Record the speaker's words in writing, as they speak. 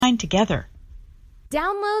kind together.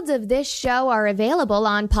 Downloads of this show are available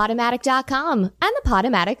on Podomatic.com and the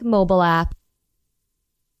Podomatic mobile app.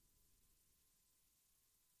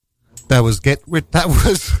 That was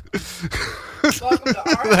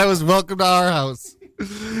Welcome to Our House.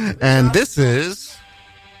 And this is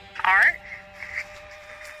Art.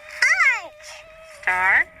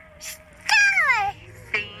 Star.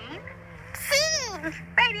 Scene.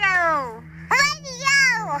 Radio.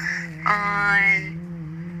 On.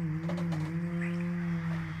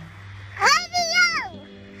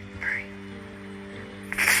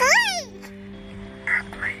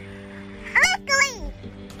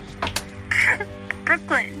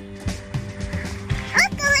 Brooklyn.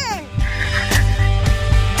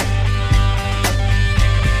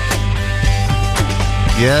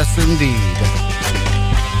 Yes, indeed.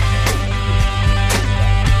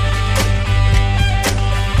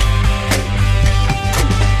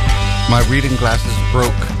 My reading glasses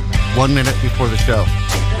broke 1 minute before the show.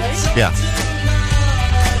 Yeah.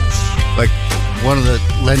 Like, one of the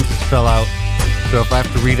lenses fell out. So if I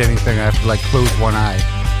have to read anything, I have to, close one eye.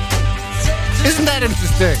 Isn't that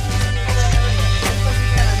interesting?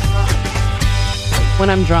 When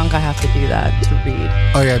I'm drunk, I have to do that to read.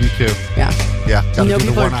 Oh, yeah, me too. Yeah. Yeah. You know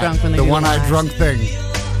people are drunk when they do the one-eye drunk thing.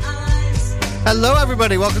 Hello,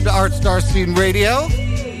 everybody. Welcome to Art Star Scene Radio.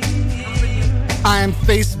 I am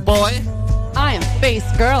Face Boy. I am Face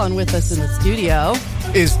Girl, and with us in the studio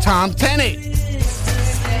is Tom Tenney.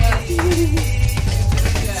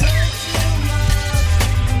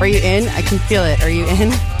 Are you in? I can feel it. Are you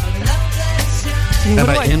in? Am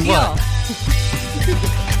I in what?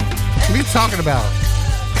 What are you talking about?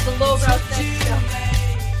 The lowbrow sex.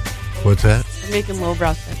 What's that? We're making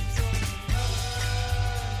lowbrow sex.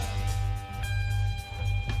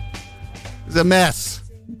 It's a mess.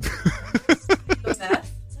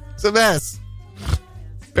 It's a mess.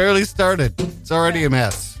 Barely started. It's already a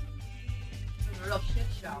mess. It's a real shit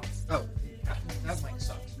show. Oh, that mic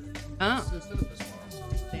sucks. Oh.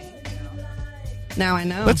 Now I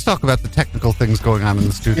know. Let's talk about the technical things going on in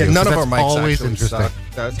the studio. Yeah, none of our mics always actually interesting. suck.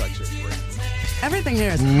 That's actually great. Everything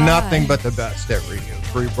here is Nothing high. but the best at Radio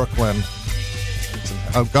Free Brooklyn.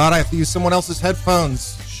 Oh, God, I have to use someone else's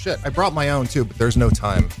headphones. Shit, I brought my own, too, but there's no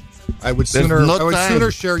time. I would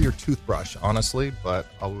sooner share your toothbrush, honestly, but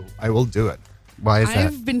I will do it. Why is that?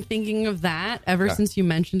 I've been thinking of that ever since you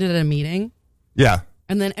mentioned it at a meeting. Yeah.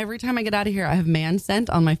 And then every time I get out of here, I have man scent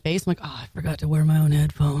on my face. I'm like, oh, I forgot to wear my own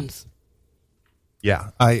headphones. Yeah,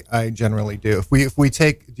 I generally do. Do you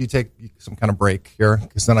take some kind of break here?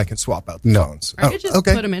 Because then I can swap out the phones. I could just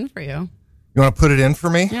put them in for you. You want to put it in for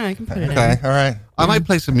me? Yeah, I can put it in. Okay, all right. I might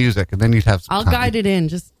play some music, and then you'd have some I'll time. guide it in.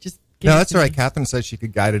 Just give No, it that's to all right. me. Catherine said she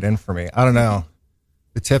could guide it in for me. I don't know.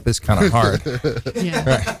 The tip is kind of hard.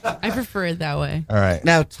 Yeah, I prefer it that way. All right.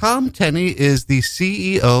 Now, Tom Tenney is the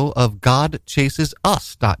CEO of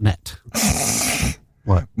GodChasesUs.net.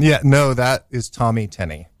 What? Yeah, no, that is Tommy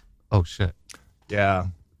Tenney. Oh, shit. Yeah.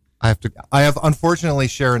 I have unfortunately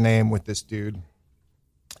share a name with this dude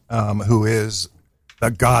who is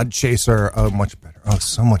the God Chaser. Oh, much better. Oh,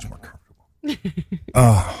 so much more comfortable.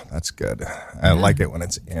 Oh, that's good. I like it when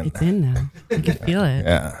it's in. It's in now. I can feel it.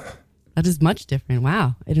 Yeah. That is much different.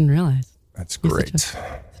 Wow, I didn't realize. That's great.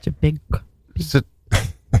 Such a big. But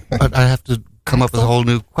I have to come up with whole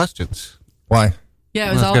new questions. Why? Yeah,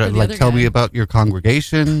 it was all for the other tell guy. me about your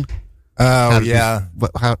congregation. Oh, yeah.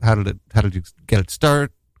 How did you get it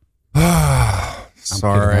started?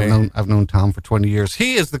 Sorry. I've known Tom for 20 years.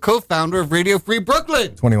 He is the co-founder of Radio Free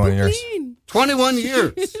Brooklyn. 21 years. 21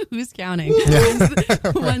 years. Who's counting?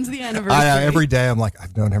 When's the anniversary? Every day I'm like,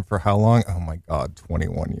 I've known him for how long? Oh my God,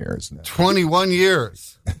 21 years now. 21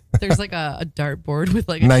 years. There's like a dartboard with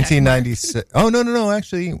like 1996. Oh, no.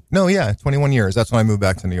 Actually, no, yeah, 21 years. That's when I moved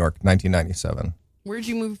back to New York, 1997. Where'd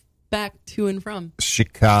you move back to and from?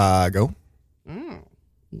 Chicago. Oh,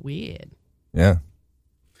 weird. Yeah.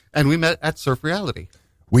 And we met at Surf Reality.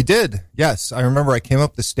 We did. Yes. I remember I came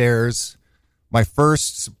up the stairs. My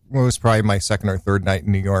first was probably my second or third night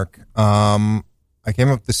in New York. I came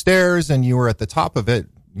up the stairs and you were at the top of it,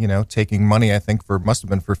 taking money, I think must have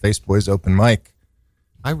been for Face Boy's open mic.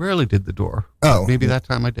 I rarely did the door. Oh, maybe that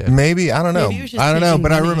time I did. Maybe. I don't know. Maybe it was just I don't know. taking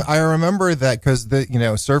But money. I remember that because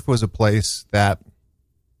Surf was a place that,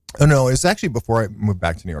 oh no, it was actually before I moved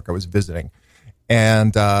back to New York. I was visiting.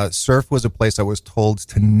 And Surf was a place I was told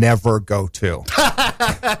to never go to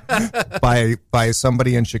by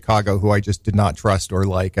somebody in Chicago who I just did not trust or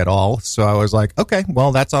like at all. So I was like, okay,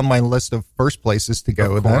 well, that's on my list of first places to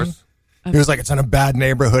go. Of Then course. he was like, it's in a bad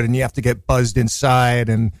neighborhood and you have to get buzzed inside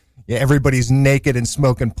and yeah, everybody's naked and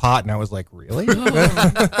smoking pot. And I was like, really?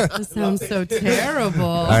 That sounds so terrible.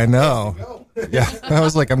 I know. Yeah. I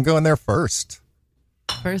was like, I'm going there first.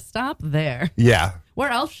 First stop there. Yeah. Where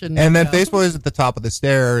else shouldn't And I then go? Facebook was at the top of the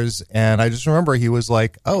stairs. And I just remember he was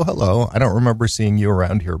like, oh, hello. I don't remember seeing you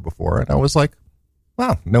around here before. And I was like,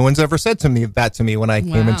 wow, no one's ever said to me when I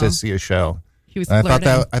came in Wow. to see a show. He was And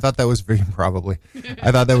flirting. I thought that was very probably.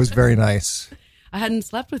 I thought that was very nice. I hadn't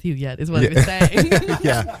slept with you yet, is what I was saying.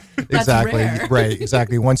 Yeah, exactly. rare. Right,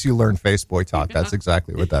 exactly. Once you learn face boy talk, that's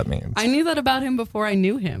exactly what that means. I knew that about him before I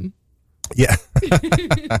knew him. Yeah.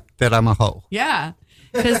 That I'm a hoe. Yeah.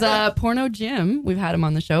 Because Porno Jim, we've had him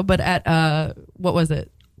on the show, but at, what was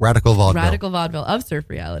it? Radical vaudeville. Radical Vaudeville of Surf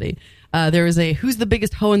Reality. There was a Who's the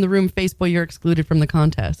Biggest Hoe in the Room? Faceboy, you're excluded from the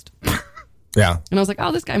contest. Yeah. And I was like,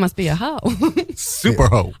 oh, this guy must be a hoe. Super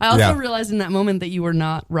hoe. I also Yeah. realized in that moment that you were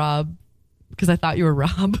not Rob, because I thought you were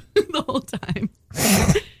Rob the whole time.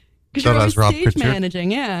 Because So you're that always was Rob stage Pritchard?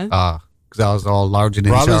 managing, yeah. Because I was all large and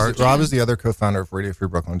in Rob charge. is the other co-founder of Radio Free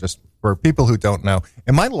Brooklyn. Just for people who don't know,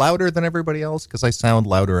 am I louder than everybody else? Because I sound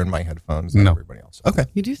louder in my headphones than No. everybody else. Okay.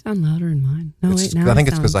 You do sound louder in mine. No, It's- wait, now I think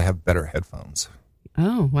it's sound- because I have better headphones.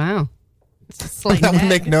 Oh, wow. It's a slight That would nag.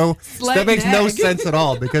 make no Slight that makes no nag. sense at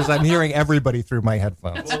all because I'm hearing everybody through my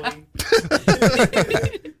headphones.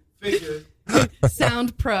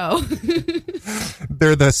 Sound Pro.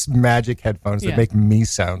 They're the magic headphones Yeah. that make me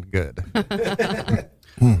sound good.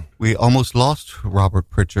 We almost lost Robert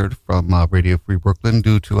Pritchard from Radio Free Brooklyn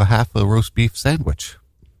due to a half a roast beef sandwich.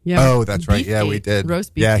 Yeah. Oh, that's right. Yeah, we Beefcake. did.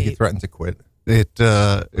 Roast beef. Yeah, he threatened to quit.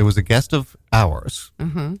 It was a guest of ours,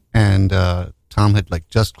 Uh-huh. and Tom had like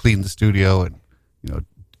just cleaned the studio and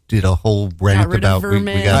did a whole rant rid of about we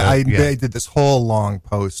vermin. gotta, I did this whole long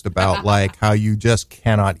post about like how you just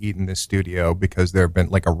cannot eat in this studio because there have been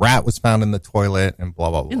like a rat was found in the toilet and blah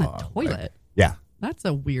blah blah. In the Like, toilet. yeah. That's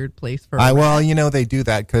a weird place for a Well, they do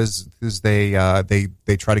that because they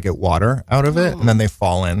try to get water out of it and then they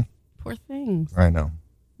fall in. Poor things. I know.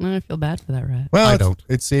 I feel bad for that rat. Well, I it's- don't.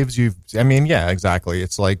 It saves you. I mean, yeah, exactly.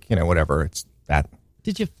 It's like whatever. It's that.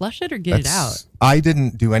 Did you flush it or get it out? I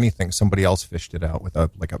didn't do anything. Somebody else fished it out with a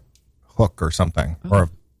hook or something, or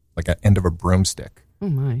like an end of a broomstick. Oh,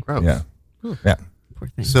 my. gross. Yeah, yeah. Poor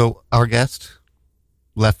thing. So our guest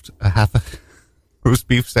left a half a roast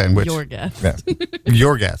beef sandwich. Your guess. Yeah.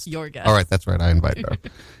 Your guest. Your guest. All right, that's right. I invited her.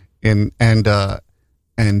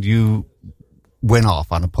 And you went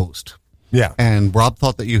off on a post. Yeah. And Rob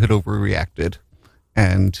thought that you had overreacted.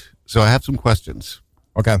 And so I have some questions.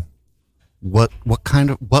 Okay. What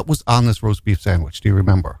was on this roast beef sandwich? Do you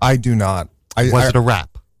remember? I do not. Was it a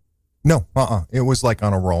wrap? No. It was like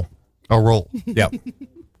on a roll. A roll? Yep.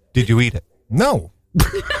 Did you eat it? No.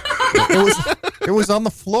 It was on the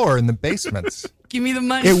floor in the basement. Give me the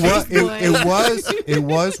money. It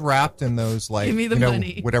was wrapped in those like Give me the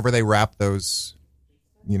money. whatever they wrap those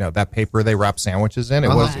that paper they wrap sandwiches in.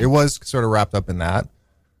 Uh-huh. It was sort of wrapped up in that,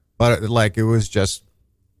 but it was just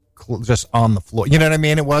on the floor. You know what I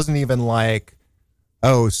mean? It wasn't even like,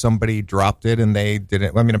 oh, somebody dropped it and they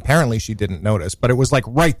didn't. I mean, apparently she didn't notice, but it was like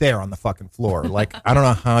right there on the fucking floor. Like I don't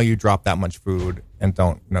know how you drop that much food and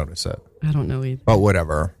don't notice it, I don't know either. but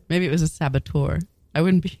whatever. Maybe it was a saboteur. I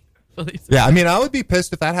wouldn't be fully surprised. Yeah, I mean, I would be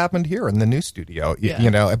pissed if that happened here in the new studio.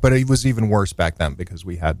 Yeah. But it was even worse back then because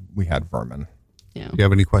we had vermin. Yeah. Do you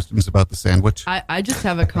have any questions about the sandwich? I just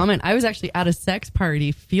have a comment. I was actually at a sex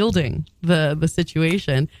party fielding the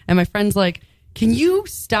situation, and my friend's like, can you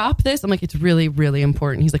stop this? I'm like, it's really, really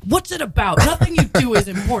important. He's like, what's it about? Nothing you do is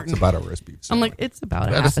important. It's about a roast beef. I'm like, it's about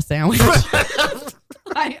half a sandwich.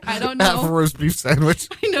 I don't Half a know. roast beef sandwich.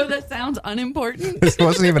 I know that sounds unimportant. It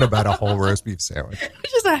wasn't even about a whole roast beef sandwich.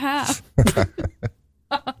 Just a half.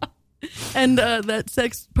 And that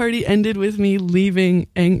sex party ended with me leaving,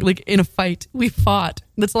 and like in a fight. We fought.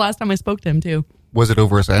 That's the last time I spoke to him too. Was it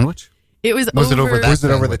over a sandwich? It was Was it over. over that Was it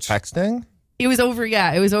over the sandwich? texting? It was over.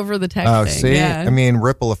 Yeah, it was over the text. Oh, thing. see, Yeah. I mean,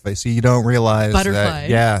 ripple effect. See, you don't realize Butterfly. that.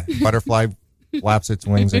 Yeah, butterfly flaps its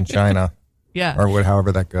wings in China, yeah. or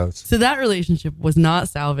however that goes. So that relationship was not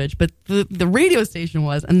salvaged, but the radio station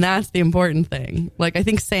was, and that's the important thing. Like, I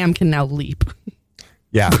think Sam can now leap.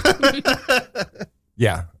 Yeah,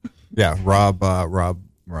 yeah. Rob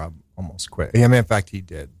almost quit. I mean, in fact, he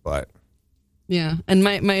did, but. Yeah, and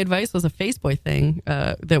my advice was a Faceboy thing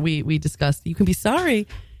that we discussed. You can be sorry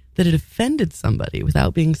that it offended somebody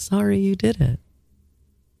without being sorry you did it.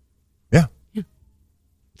 Yeah.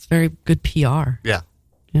 It's very good PR. Yeah.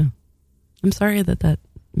 Yeah, I'm sorry that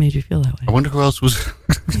made you feel that I way. wonder who else was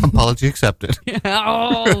apology accepted.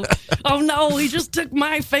 Oh no, he just took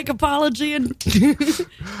my fake apology and.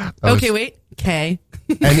 Okay, wait, Kay.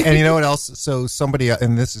 And you know what else? So somebody,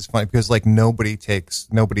 and this is funny because like nobody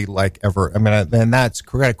like ever. I mean, and that's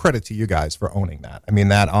credit to you guys for owning that. I mean,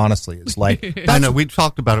 that honestly is like. I know we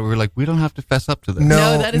talked about it. We were like, we don't have to fess up to this.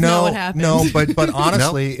 No, that is not what happened. No, but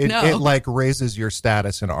honestly, No. it like raises your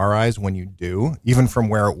status in our eyes when you do, even from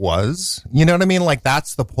where it was. You know what I mean? Like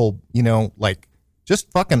that's the whole. You know, like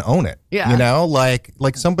just fucking own it. Yeah. You know, like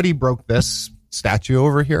somebody broke this statue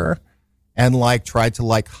over here, and like tried to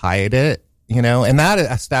like hide it. You know, and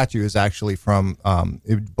that statue is actually from,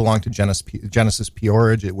 it belonged to Genesis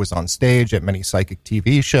P-Orridge. It was on stage at many psychic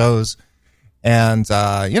TV shows. And,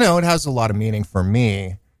 you know, it has a lot of meaning for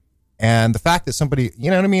me. And the fact that somebody, you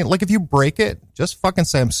know what I mean? Like if you break it, just fucking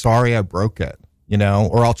say, I'm sorry I broke it, you know,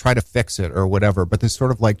 or I'll try to fix it or whatever. But they're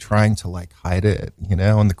sort of like trying to like hide it, you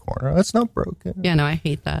know, in the corner. It's not broken. Yeah, no, I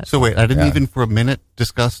hate that. So wait, I didn't even for a minute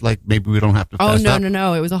discuss like maybe we don't have to fess up.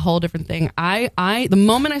 No. It was a whole different thing. I the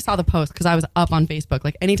moment I saw the post, because I was up on Facebook,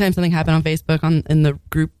 like anytime something happened on Facebook in the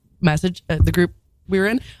group message, the group we were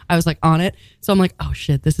in, I was like on it. So I'm like, oh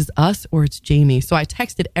shit, this is us or it's Jamie. So I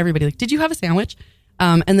texted everybody like, did you have a sandwich?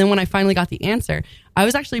 And then when I finally got the answer, I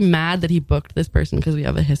was actually mad that he booked this person because we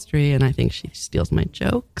have a history and I think she steals my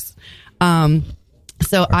jokes.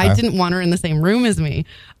 So I didn't want her in the same room as me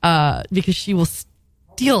because she will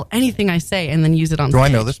steal anything I say and then use it on Do stage.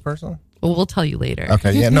 I know this person? Well, we'll tell you later.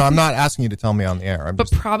 Okay. Yeah. No, I'm not asking you to tell me on the air.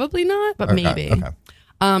 But probably not, but maybe.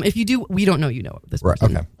 Okay. If you do, we don't know you know this Right.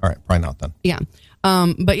 person. Okay. All right. Probably not then. Yeah.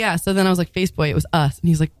 But yeah, so then I was like, Faceboy, it was us. And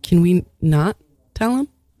he's like, can we not tell him?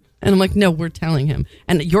 And I'm like, no, we're telling him.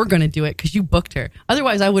 And you're going to do it because you booked her.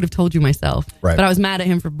 Otherwise, I would have told you myself. Right. But I was mad at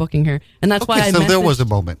him for booking her. And that's why I so there messaged- was a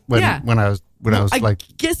moment when I was like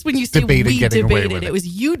guess when you say we debating getting away debated, with it. it was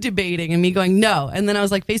you debating and me going, no. And then I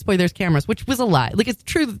was like, Faceboy, there's cameras, which was a lie. Like, it's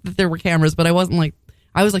true that there were cameras, but I wasn't like,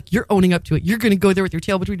 I was like, you're owning up to it. You're going to go there with your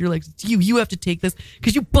tail between your legs. It's you. You have to take this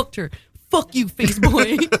because you booked her. Fuck you,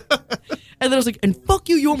 Faceboy. And then I was like, and fuck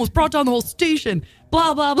you. You almost brought down the whole station.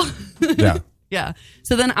 Blah, blah, blah. Yeah. Yeah.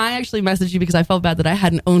 So then I actually messaged you because I felt bad that I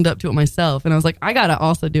hadn't owned up to it myself. And I was like, I got to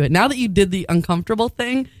also do it. Now that you did the uncomfortable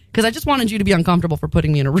thing, because I just wanted you to be uncomfortable for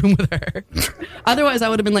putting me in a room with her. Otherwise, I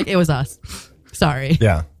would have been like, it was us. Sorry.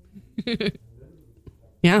 Yeah.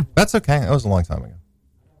 Yeah. That's okay. That was a long time ago.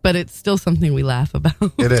 But it's still something we laugh about.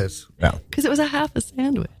 it is. Yeah. Because it was a half a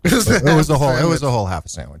sandwich. It was a whole half a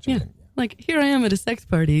sandwich. Yeah. Like, here I am at a sex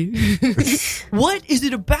party. What is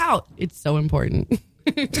it about? It's so important.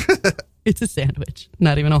 It's a sandwich,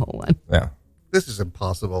 not even a whole one. Yeah. This is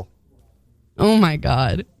impossible. Oh my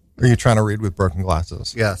God. Are you trying to read with broken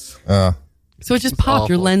glasses? Yes. So it just popped.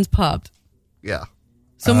 Your awful. lens popped. Yeah.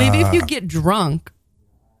 So maybe if you get drunk,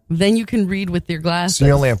 then you can read with your glasses. So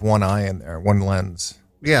you only have one eye in there, one lens.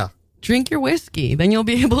 Yeah. Drink your whiskey, then you'll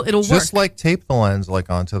be able. It'll Just work. like tape the lens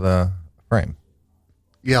like onto the frame.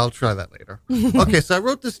 Yeah, I'll try that later. Okay, so I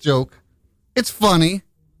wrote this joke. It's funny,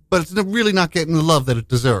 but it's really not getting the love that it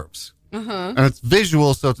deserves. And it's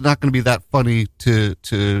visual, so it's not going to be that funny to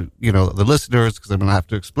you know the listeners because I'm going to have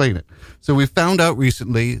to explain it. So we found out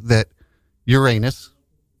recently that Uranus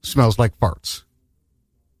smells like farts.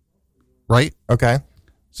 Right? Okay.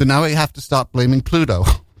 So now we have to stop blaming Pluto.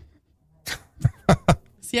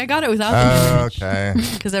 See, I got it without the image. Okay.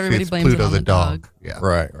 Because everybody It's blames Pluto it on the the dog. Yeah.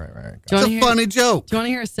 Right. Do you It's wanna a hear- funny joke. Do you want to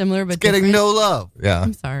hear a similar but Getting different? no love. Yeah.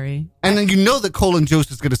 I'm sorry. And then you know that Colin Jost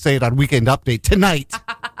is going to say it on Weekend Update tonight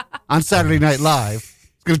on Saturday Night Live.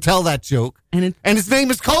 He's going to tell that joke. And his name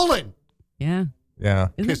is Colin. Yeah. Yeah.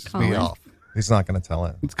 Isn't it Pisses me Colin? off. He's not going to tell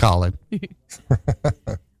it. It's Colin.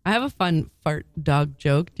 I have a fun fart dog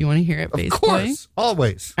joke. Do you want to hear it, Of Faceboy? course.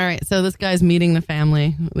 Always. All right, so this guy's meeting the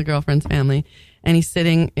family, the girlfriend's family, and he's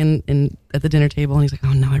sitting in at the dinner table, and he's like,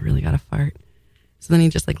 "Oh no, I really got to fart." So then he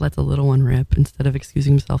just like lets a little one rip instead of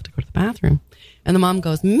excusing himself to go to the bathroom. And the mom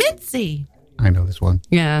goes, "Mitzi." I know this one.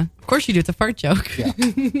 Yeah, of course you do. It's a fart joke. Yeah.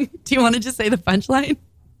 Do you want to just say the punchline?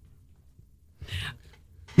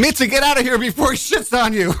 Mitzi, get out of here before he shits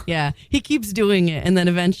on you. Yeah, he keeps doing it, and then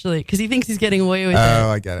eventually, because he thinks he's getting away with it. Oh,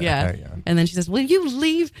 I get it. Yeah. Okay, yeah. And then she says, "Will you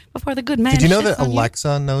leave before the good man?" Did you know shits that on you?"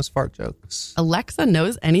 Alexa knows fart jokes? Alexa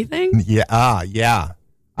knows anything? Yeah. Yeah.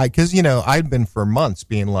 Because, you know, I'd been for months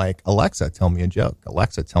being like, Alexa, tell me a joke.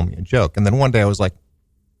 Alexa, tell me a joke. And then one day I was like,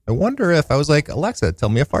 I wonder if I was like, Alexa, tell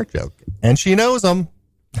me a fart joke. And she knows them.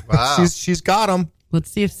 Wow. she's got them. Let's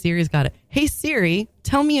see if Siri's got it. Hey, Siri,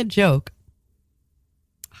 tell me a joke.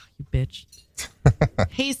 Oh, you bitch.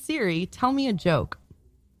 Hey, Siri, tell me a joke.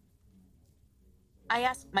 I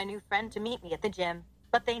asked my new friend to meet me at the gym,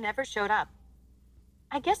 but they never showed up.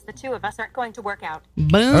 I guess the two of us aren't going to work out.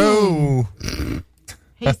 Boom. Oh.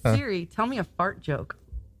 Hey, Siri, tell me a fart joke.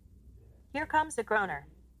 Here comes a groaner.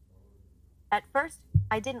 At first,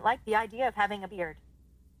 I didn't like the idea of having a beard.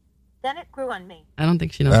 Then it grew on me. I don't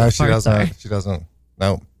think she knows. No, what she farts doesn't. are. She doesn't.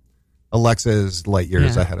 No. Alexa is light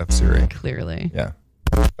years Yeah. ahead of Siri. Clearly. Yeah.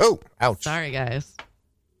 Oh, ouch. Sorry, guys.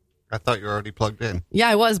 I thought you were already plugged in. Yeah,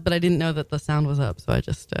 I was, but I didn't know that the sound was up, so I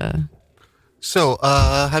just. So,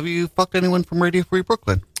 have you fucked anyone from Radio Free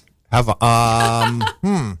Brooklyn? Have Well,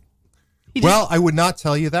 I would not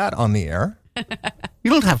tell you that on the air.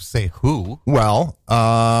 You don't have to say who. Well,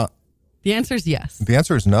 The answer is yes. the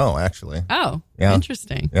answer is no, actually. Oh, Yeah.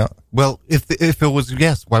 interesting. Yeah. Well, if it was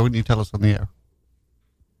yes, why wouldn't you tell us on the air?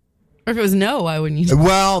 Or if it was no, why wouldn't you?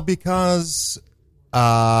 Well, because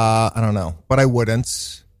I don't know, but I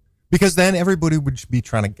wouldn't, because then everybody would be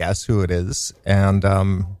trying to guess who it is, and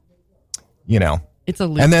It's a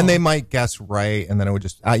loophole. and then they might guess right, and then it would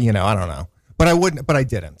just I don't know, but I wouldn't, but I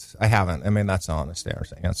didn't, I haven't. I mean, that's the honest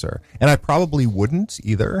answer, and I probably wouldn't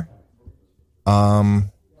either,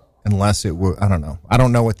 unless it would. I don't know. I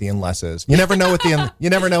don't know what the unless is. You never know what the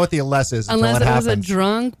unless is until Unless it it was a happens.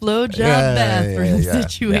 drunk blowjob bathroom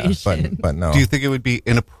situation. Yeah, but no. Do you think it would be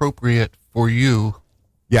inappropriate for you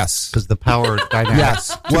Yes. because the power dynamic?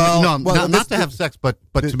 Yes. Not to have sex, but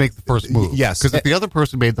to make the first move. Yes. Because if the other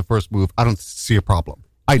person made the first move, I don't see a problem.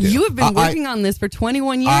 I do. You have been working on this for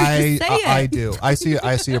 21 years. Just say it. I do. I see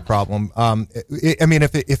a problem. I mean,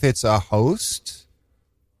 if it's a host,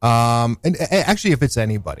 and actually, if it's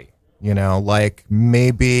anybody, like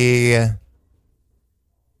maybe,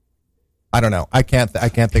 I don't know. I can't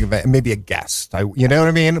think of it. Maybe a guest. You know what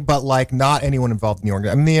I mean? But like, not anyone involved in the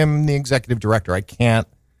organization. I'm the executive director. I can't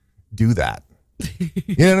do that.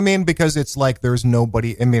 You know what I mean? Because it's like there's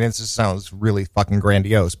nobody. I mean, it just sounds really fucking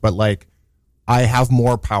grandiose, but like, I have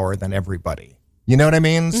more power than everybody. You know what I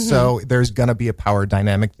mean? Mm-hmm. So there's gonna be a power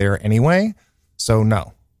dynamic there anyway. So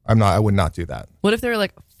no, I'm not. I would not do that. What if they were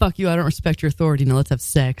like, fuck you, I don't respect your authority, now let's have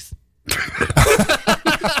sex?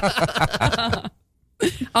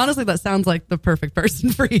 Honestly, that sounds like the perfect person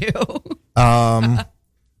for you. I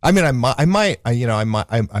mean, I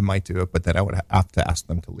might do it, but then I would have to ask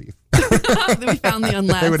them to leave. We found the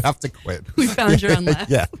unless. They would have to quit. We found your unless.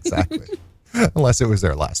 Yeah, exactly. Unless it was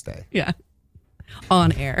their last day. Yeah.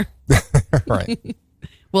 On air. Right.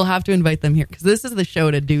 We'll have to invite them here because this is the show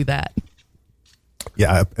to do that.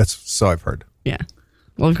 Yeah, it's so I've heard. Yeah.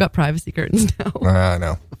 Well, we've got privacy curtains now. I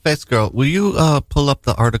know. Face Girl, will you pull up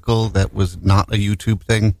the article that was not a YouTube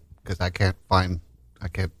thing? Because I can't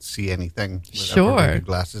see anything without Sure. reading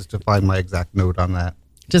glasses to find my exact note on that.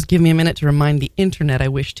 Just give me a minute to remind the internet I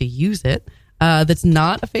wish to use it. That's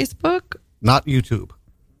not a Facebook. Not YouTube.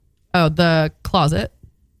 Oh, the closet.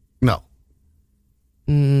 No.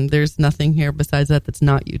 There's nothing here besides that that's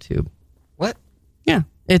not YouTube. What? Yeah.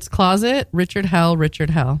 It's closet, Richard Hell.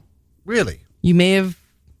 Really? You may have,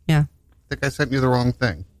 yeah. I think I sent you the wrong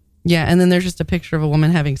thing. Yeah, and then there's just a picture of a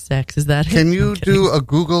woman having sex. Is that it? Can you I'm kidding. do a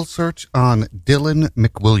Google search on Dylan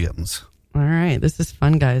McWilliams? All right. This is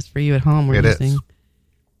fun, guys, for you at home. We're It is. using.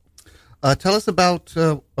 Tell us about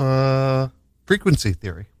frequency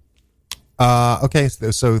theory. Okay,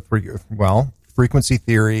 Frequency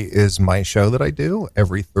Theory is my show that I do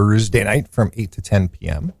every Thursday night from 8 to 10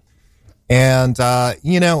 p.m. And,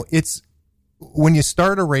 it's when you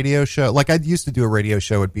start a radio show, like I used to do a radio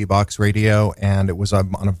show at B-Box Radio, and it was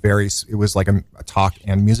it was like a talk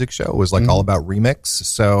and music show. It was like all about remix.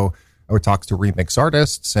 So I would talk to remix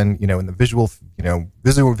artists and, in the visual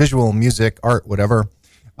music, art, whatever.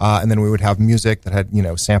 And then we would have music that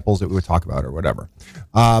had, samples that we would talk about or whatever.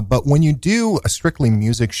 But when you do a strictly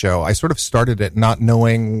music show, I sort of started it not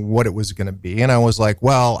knowing what it was going to be. And I was like,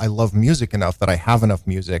 well, I love music enough that I have enough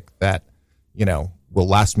music that, will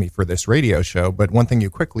last me for this radio show. But one thing you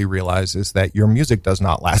quickly realize is that your music does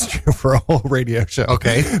not last you for a whole radio show.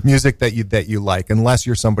 Okay. Music that you like, unless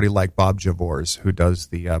you're somebody like Bob Javors, who does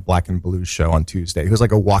the Black and Blues show on Tuesday, who's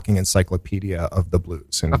like a walking encyclopedia of the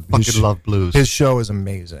blues. And I fucking love blues. His show is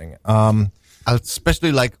amazing. I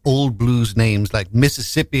especially like old blues names like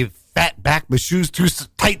Mississippi Fatback with Shoes Too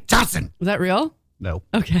Tight Johnson. Is that real? No.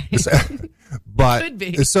 Okay. But Could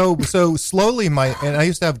be. so slowly and I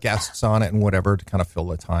used to have guests on it and whatever to kind of fill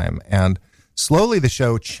the time. And slowly the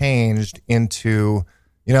show changed into,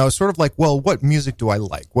 sort of like, well, what music do I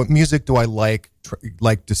like? What music do I like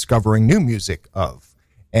discovering new music of?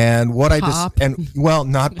 And what Pop.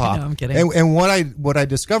 not pop. No, I'm kidding. And what I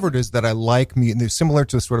discovered is that I like similar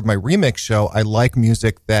to sort of my remix show. I like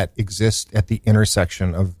music that exists at the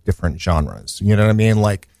intersection of different genres. You know what I mean?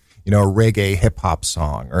 Like, a reggae hip hop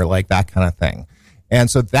song or like that kind of thing. And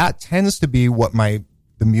so that tends to be what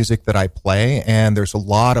the the music that I play. And there's a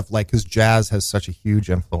lot of like, because jazz has such a huge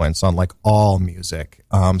influence on like all music.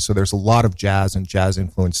 So there's a lot of jazz and jazz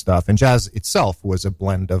influenced stuff. And jazz itself was a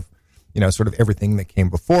blend of, sort of everything that came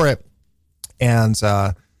before it. And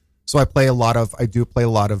so I do play a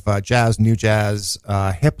lot of jazz, new jazz,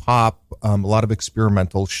 hip hop, a lot of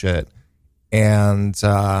experimental shit. And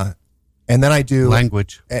then I do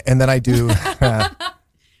language. And then I do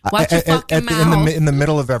Watch your fucking mouth. in the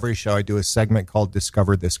middle of every show, I do a segment called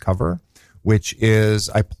Discover This Cover, which is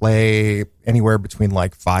I play anywhere between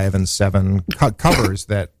like 5 and 7 covers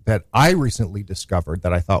that I recently discovered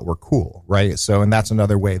that I thought were cool, right? So, and that's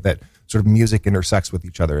another way that sort of music intersects with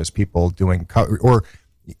each other, is people doing or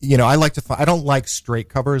I don't like straight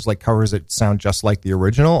covers, like covers that sound just like the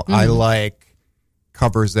original. I like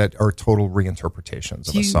covers that are total reinterpretations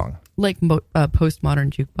of a song. Like postmodern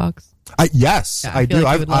jukebox? Yes, Yeah, I do.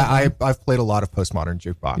 like I've played a lot of postmodern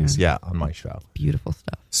jukebox, on my show. Beautiful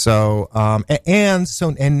stuff. So,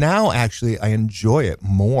 and now actually I enjoy it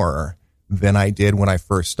more than I did when I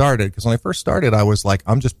first started. Because when I first started, I was like,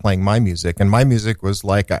 I'm just playing my music, and my music was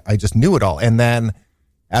like, I just knew it all. And then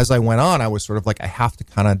as I went on, I was sort of like, I have to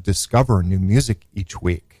kind of discover new music each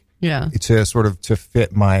week. Yeah. To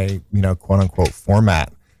fit my, quote unquote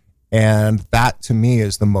format. And that to me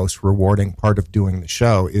is the most rewarding part of doing the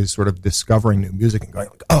show, is sort of discovering new music and going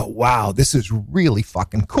like, oh wow, this is really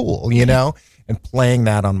fucking cool, and playing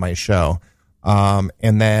that on my show.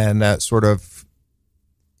 And then sort of,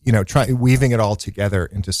 weaving it all together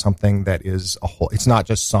into something that is a whole. It's not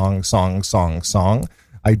just song.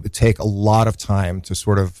 I take a lot of time to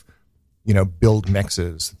sort of, build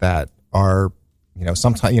mixes that are,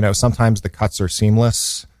 sometimes the cuts are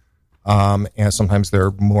seamless, and sometimes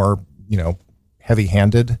they're more,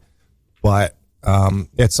 heavy-handed. But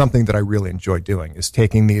it's something that I really enjoy doing, is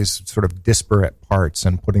taking these sort of disparate parts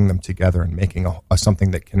and putting them together and making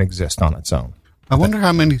something that can exist on its own. I wonder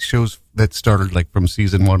how many shows that started like from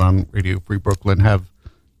season 1 on Radio Free Brooklyn have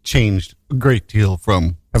changed a great deal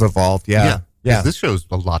from... Have evolved, yeah. This show's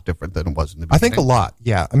a lot different than it was in the beginning. I think a lot,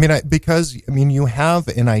 yeah. Because you have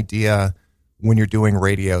an idea when you're doing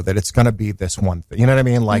radio that it's going to be this one thing. You know what I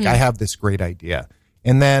mean? Like, I have this great idea.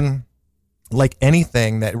 And then, like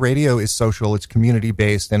anything, that radio is social, it's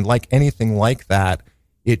community-based, and like anything like that,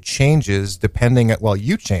 it changes depending at,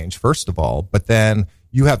 you change, first of all, but then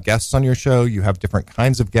you have guests on your show, you have different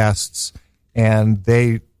kinds of guests, and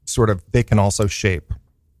they can also shape,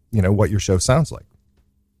 what your show sounds like.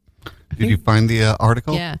 Did you find the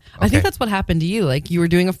article? Yeah. Okay. I think that's what happened to you. Like, you were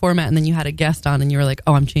doing a format and then you had a guest on and you were like,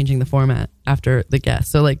 oh, I'm changing the format after the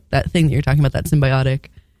guest. So like that thing that you're talking about, that symbiotic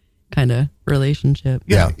kind of relationship.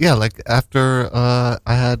 Yeah. Like after I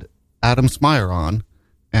had Adam Smyer on,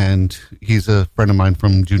 and he's a friend of mine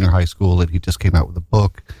from junior high school, and he just came out with a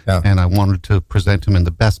book, and I wanted to present him in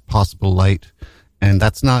the best possible light. And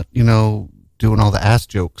that's not, doing all the ass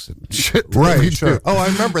jokes and shit. Right, sure. Oh, I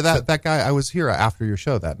remember that guy. I was here after your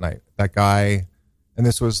show that night. That guy, and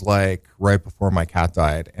this was like right before my cat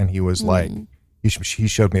died, and he was like, he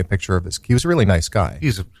showed me a picture of his. He was a really nice guy.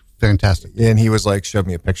 He's a fantastic. And he was like, showed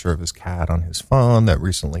me a picture of his cat on his phone that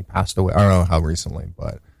recently passed away. I don't know how recently,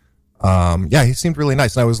 but he seemed really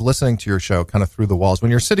nice. And I was listening to your show kind of through the walls.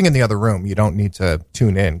 When you're sitting in the other room, you don't need to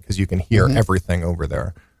tune in because you can hear everything over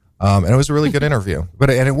there. And it was a really good interview,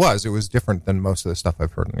 it was different than most of the stuff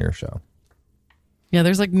I've heard on your show. Yeah,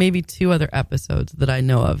 there's like maybe 2 other episodes that I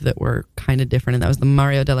know of that were kind of different, and that was the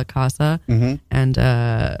Mario de la Casa and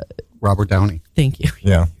Robert Downey. Thank you.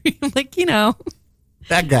 Yeah, like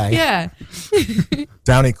that guy. Yeah,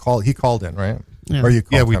 Downey called in, right? Yeah. Or you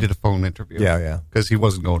called we him? did a phone interview. Yeah, because he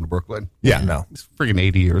wasn't going to Brooklyn. Yeah, no, he's freaking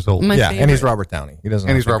 80 years old. My and he's favorite. Robert Downey. He doesn't.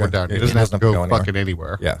 And he's have to Robert go- Downey. He doesn't have to go anywhere. fucking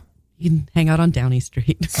anywhere. Yeah. you can hang out on Downey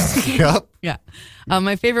Street. Yep. Yeah.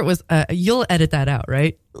 My favorite was, you'll edit that out,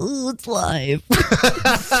 right? Ooh, it's live.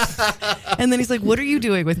 And then he's like, what are you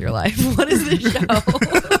doing with your life? What is this show?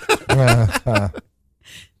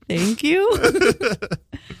 Thank you.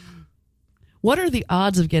 What are the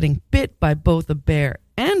odds of getting bit by both a bear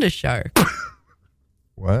and a shark?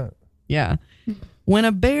 What? Yeah. When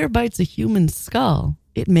a bear bites a human skull,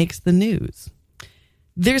 it makes the news.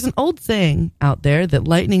 There's an old saying out there that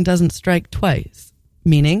lightning doesn't strike twice,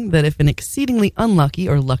 meaning that if an exceedingly unlucky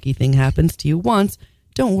or lucky thing happens to you once,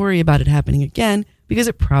 don't worry about it happening again, because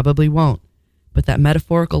it probably won't. But that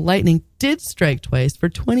metaphorical lightning did strike twice for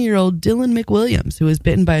 20-year-old Dylan McWilliams, who was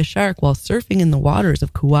bitten by a shark while surfing in the waters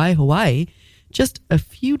of Kauai, Hawaii, just a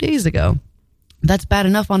few days ago. That's bad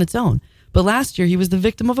enough on its own. But last year, he was the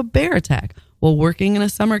victim of a bear attack while working in a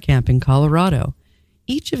summer camp in Colorado.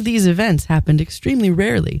 Each of these events happened extremely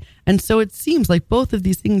rarely, and so it seems like both of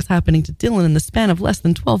these things happening to Dylan in the span of less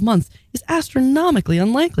than 12 months is astronomically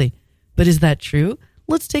unlikely. But is that true?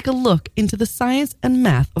 Let's take a look into the science and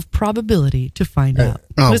math of probability to find out.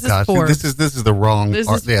 Oh This is gosh, Forbes. this is the wrong. This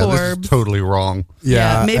is this is Forbes. totally wrong.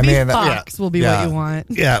 Yeah, maybe I mean, Fox will be what you want.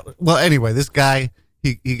 Yeah. Well, anyway, this guy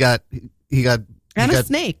he got And a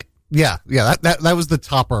snake. Yeah. That was the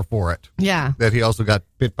topper for it. Yeah. That he also got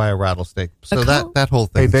bit by a rattlesnake. So A that whole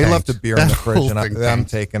thing. Hey, they tanked. left a beer in That the fridge, whole and thing I'm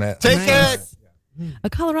tanked. taking it. Take Nice. it. A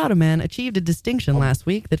Colorado man achieved a distinction last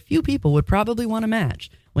week that few people would probably want to match.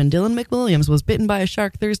 When Dylan McWilliams was bitten by a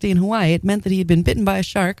shark Thursday in Hawaii, it meant that he had been bitten by a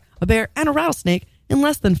shark, a bear, and a rattlesnake in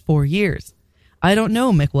less than 4 years. I don't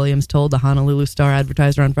know, McWilliams told the Honolulu Star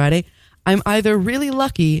Advertiser on Friday. I'm either really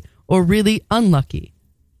lucky or really unlucky.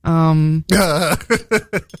 I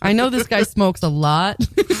know this guy smokes a lot.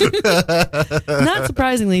 Not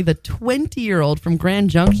surprisingly, the 20-year-old from Grand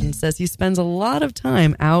Junction says he spends a lot of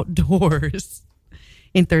time outdoors.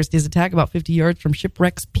 In Thursday's attack, about 50 yards from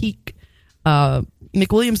Shipwreck's Peak,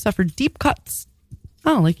 McWilliams suffered deep cuts.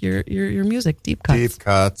 Oh, like your music, deep cuts. Deep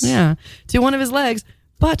cuts. Yeah, to one of his legs,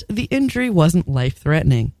 but the injury wasn't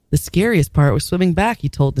life-threatening. The scariest part was swimming back, he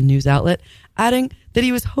told the news outlet, adding that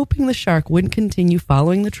he was hoping the shark wouldn't continue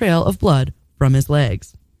following the trail of blood from his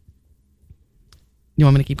legs. You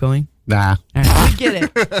want me to keep going? Nah. All right, we get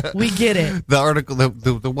it. We get it. The article,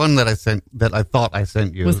 the one that I thought I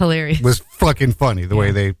sent you Was hilarious. Was fucking funny the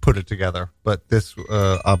way they put it together. But this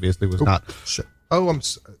obviously was not. Oh, I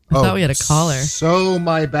thought we had a caller. So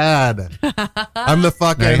my bad. I'm the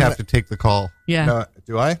fucking. Now you have to take the call. Yeah, No,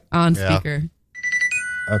 do I? on Yeah. speaker.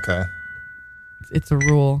 Okay. It's a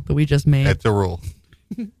rule that we just made. It's a rule.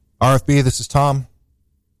 RFB, this is Tom.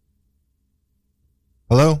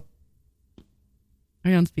 Hello?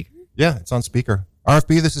 Are you on speaker? Yeah, it's on speaker.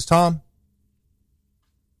 RFB, this is Tom.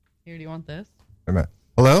 Here, do you want this? Wait a minute.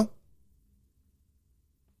 Hello?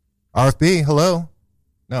 RFB, hello?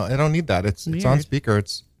 No, I don't need that. It's on Weird. speaker.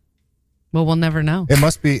 Well, we'll never know. It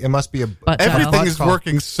must be a But Everything butt is call.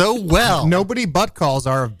 working so well. Nobody butt calls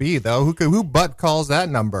RFB though. Who butt calls that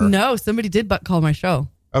number? No, somebody did butt call my show.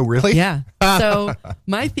 Oh, really? Yeah. So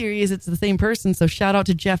my theory is it's the same person. So shout out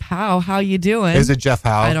to Jeff Howe. How you doing? Is it Jeff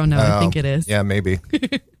Howe? I don't know. I Oh, think it is. Yeah, maybe.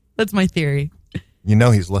 That's my theory. You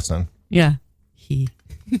know he's listening. Yeah. He.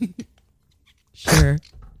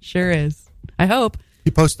 Sure is. I hope.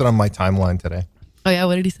 He posted on my timeline today. Oh yeah.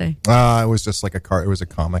 What did he say? It was just like it was a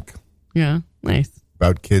comic Yeah. Nice.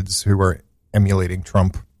 about kids who were emulating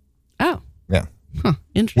Trump. Oh. Yeah. Huh.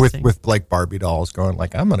 Interesting. With like Barbie dolls going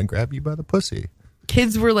like, I'm gonna grab you by the pussy.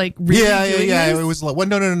 Kids were like really doing Yeah. this? It was like, well,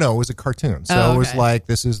 no. It was a cartoon, so Oh, it was okay. like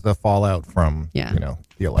this is the fallout from the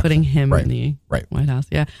election. Putting him right. in the Right. White House.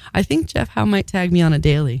 Yeah. I think Jeff Howe might tag me on a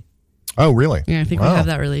daily. Oh, really? Yeah. I think Wow. we have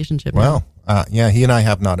that relationship. now. Well, yeah, he and I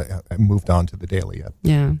have not moved on to the daily yet.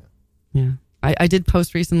 Yeah. Yeah. I did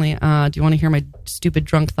post recently, do you want to hear my stupid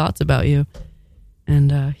drunk thoughts about you?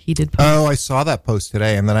 And he did post. Oh, I saw that post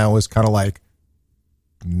today, and then I was kind of like,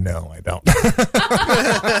 no, I don't.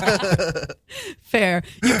 Fair.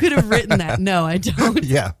 You could have written that. No, I don't.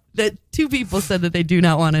 Yeah. That two people said that they do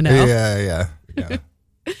not want to know. Yeah.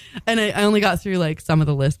 And I only got through like some of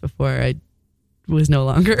the list before I was no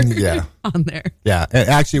longer Yeah. on there. Yeah. It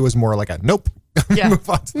actually was more like a nope. Yeah. Move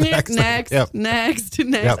on to the Yeah, next. thing. next, Yep. next.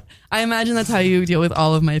 Yep. I imagine that's how you deal with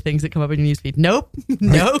all of my things that come up in your newsfeed. Nope.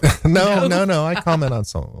 Nope. No. I comment on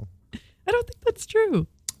some of them. I don't think that's true.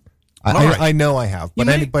 I know I have, You but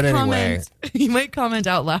might anyway, you might comment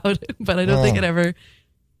out loud, but I don't think it ever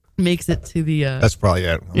makes it to the. that's probably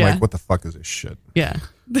it. I'm Yeah. like, what the fuck is this shit? Yeah,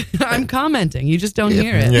 I'm commenting. You just don't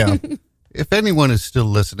hear it. Yeah. If anyone is still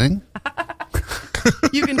listening,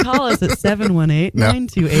 You can call us at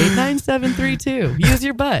 718-928-9732. Use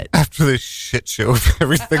your butt. after this shit show of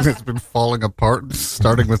everything that's been falling apart,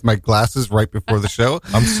 starting with my glasses right before the show,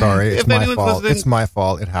 I'm sorry. It's If my anyone's fault. listening- It's my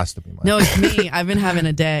fault. It has to be my No, fault. it's me. I've been having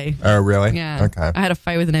a day. Oh, really? Yeah. Okay. I had a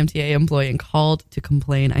fight with an MTA employee and called to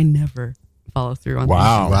complain. I never follow through on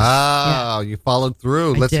Wow. things. wow, you followed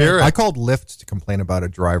through. I Let's did. hear it. I called Lyft to complain about a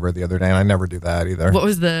driver the other day, and I never do that either. What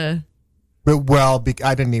was the? But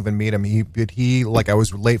I didn't even meet him. I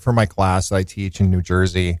was late for my class that I teach in New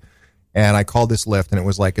Jersey, and I called this Lyft, and it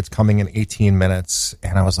was like, it's coming in 18 minutes.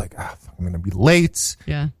 And I was like, I'm going to be late.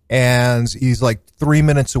 Yeah. And he's like 3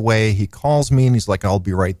 minutes away. He calls me, and he's like, I'll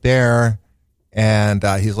be right there. And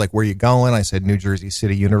he's like, where you going? I said, New Jersey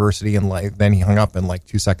City University. And like, then he hung up, and like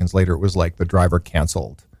 2 seconds later, it was like the driver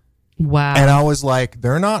canceled. Wow. And I was like,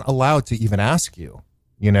 they're not allowed to even ask you,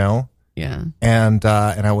 you know? Yeah. And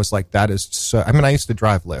I was like, that is so. I mean, I used to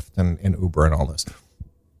drive Lyft and Uber and all this,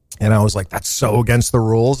 And I was like, that's so against the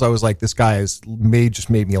rules. I was like, this guy just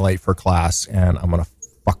made me late for class, and I'm going to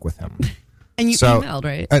fuck with him. And you emailed,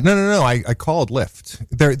 right? No. I called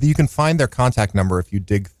Lyft. You can find their contact number if you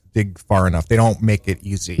dig far enough. They don't make it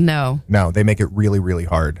easy. No, they make it really, really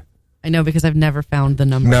hard. I know, because I've never found the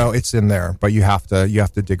number. No, it's in there, but you have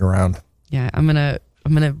to dig around. Yeah, I'm gonna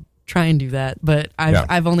try and do that, but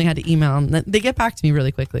I've only had to email them. They get back to me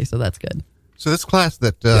really quickly, so that's good. So this class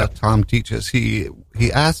that Tom teaches, he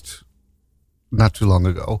asked not too long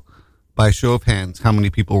ago, by a show of hands, how many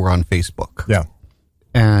people were on Facebook. Yeah.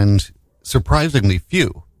 And surprisingly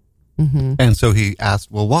few. Mm-hmm. And so he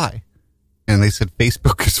asked, well, why? And they said,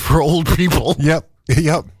 Facebook is for old people. Yep.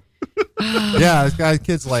 Yeah, this guy,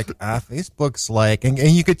 kid's like, Facebook's like, and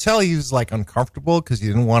you could tell he was like uncomfortable because he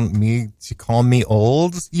didn't want me to call me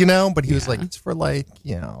old, but he was like, it's for like,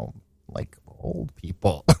 like old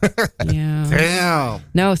people. Yeah. Damn.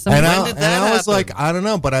 No, and when did that I was happen? like, I don't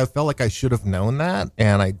know, but I felt like I should have known that,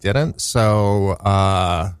 and I didn't. So,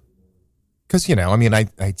 because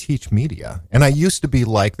I teach media, and I used to be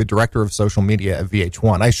like the director of social media at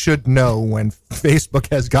VH1. I should know when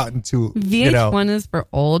Facebook has gotten to VH1 is for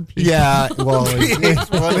old people. Yeah, well,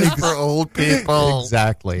 VH1 is for old people.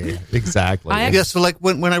 Exactly. Yeah, so like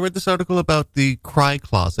when I read this article about the cry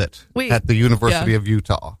closet at the University of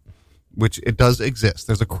Utah, which it does exist.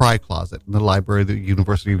 There's a cry closet in the library of the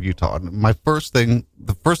University of Utah. And the first thing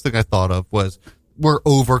I thought of was, we're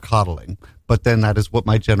over coddling. But then that is what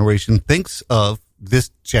my generation thinks of.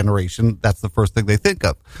 This generation, that's the first thing they think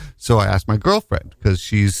of. So I asked my girlfriend, because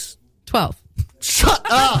she's 12. Shut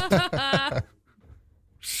up.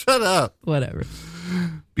 Shut up. Whatever.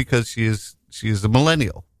 Because she is a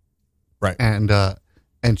millennial. Right. And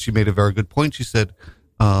she made a very good point. She said,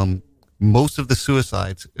 most of the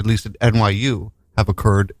suicides, at least at NYU, have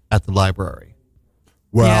occurred at the library.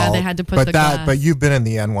 Well, yeah, they had to put the glass. But you've been in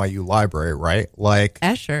the NYU library, right? Like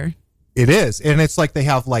Escher. It is. And it's like they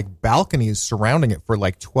have like balconies surrounding it for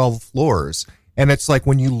like 12 floors. And it's like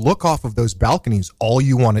when you look off of those balconies, all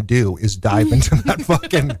you want to do is dive into that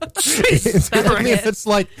fucking. It's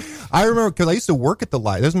like, I remember because I used to work at the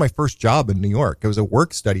library. This was my first job in New York. It was a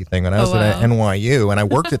work study thing when I was at NYU, and I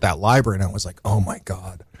worked at that library, and I was like, oh my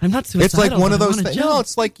God. I'm not suicidal. It's like one of those things. No,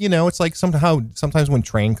 it's like, it's like sometimes when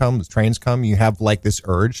trains come, you have like this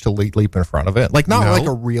urge to leap in front of it. Like not like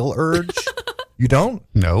a real urge. You don't?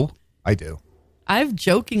 No. I do. I've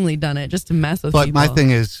jokingly done it just to mess with but people. My thing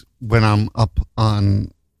is, when I'm up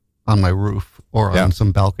on my roof or on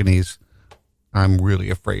some balconies, I'm really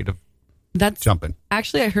afraid of jumping.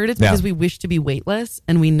 Actually, I heard it's because we wish to be weightless,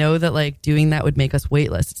 and we know that like doing that would make us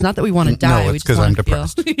weightless. It's not that we want to die. No, it's because I'm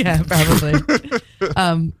depressed. Yeah, probably.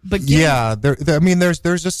 But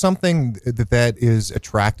there's just something that is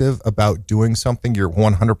attractive about doing something you're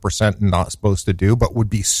 100% not supposed to do, but would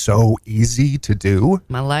be so easy to do.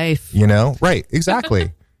 My life. Right?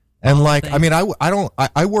 Exactly. And like,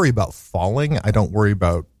 I worry about falling. I don't worry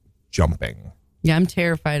about jumping. Yeah, I'm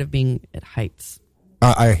terrified of being at heights.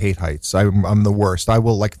 I hate heights. I'm the worst. I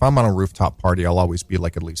will, like, if I'm on a rooftop party, I'll always be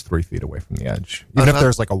like at least 3 feet away from the edge, even if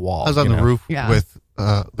there's like a wall. I was on the roof with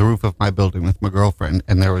the roof of my building with my girlfriend,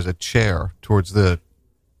 and there was a chair towards the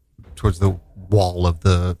wall of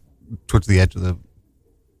towards the edge of the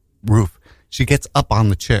roof. She gets up on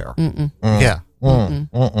the chair. Yeah.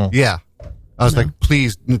 Yeah. I was like,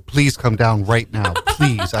 please come down right now.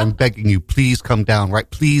 Please, I'm begging you. Please come down right.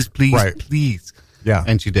 Please. Yeah.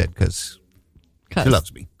 And she did because she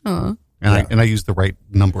loves me. Aww. And I used the right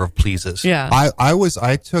number of pleases. Yeah.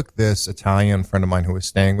 I took this Italian friend of mine who was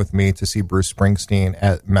staying with me to see Bruce Springsteen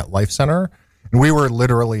at MetLife Center. And we were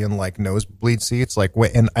literally in like nosebleed seats. Like,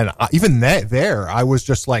 even there, I was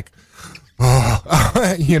just like,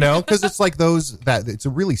 because it's like it's a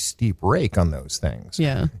really steep rake on those things.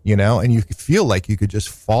 Yeah. And you feel like you could just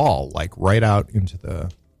fall like right out into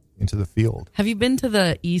the field. Have you been to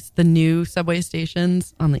the new subway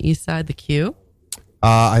stations on the east side, the Q?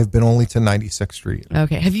 I've been only to 96th Street.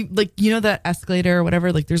 Okay. Have you that escalator or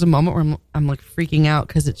whatever? Like, there's a moment where I'm like freaking out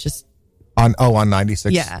because it's just on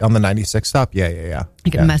 96. Yeah. On the 96 stop. Yeah.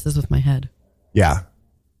 Like it messes with my head. Yeah.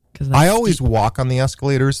 I always walk on the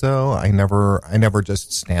escalators though. I never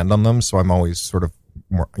just stand on them. So I'm always sort of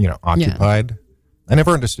more, occupied. Yeah. I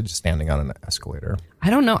never understood just standing on an escalator. I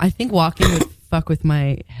don't know. I think walking would fuck with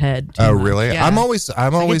my head too much. Really? Yeah. I'm always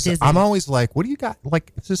like, what do you got?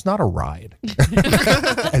 Like, this is not a ride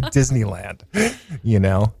at Disneyland,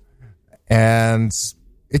 and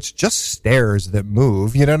it's just stairs that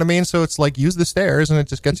move. You know what I mean? So it's like, use the stairs and it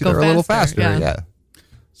just gets you there a little faster. Yeah.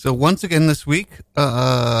 So once again this week,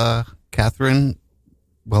 Catherine,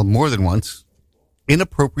 well, more than once,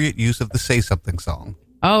 inappropriate use of the Say Something song.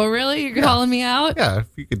 Oh, really? You're calling me out? Yeah, if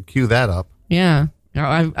you could cue that up. Yeah.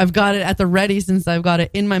 I've got it at the ready since I've got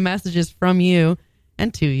it in my messages from you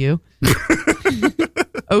and to you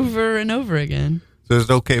over and over again. So is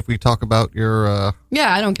it okay if we talk about your...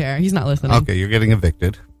 Yeah, I don't care. He's not listening. Okay, you're getting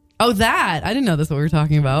evicted. Oh, that. I didn't know that's what we were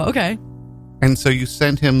talking about. Okay. And so you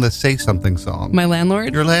sent him the Say Something song. My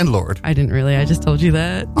landlord? Your landlord. I didn't really. I just told you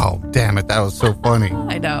that. Oh, damn it. That was so funny.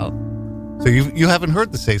 I know. So you haven't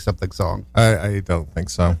heard the Say Something song. I don't think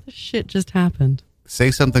so. This shit just happened.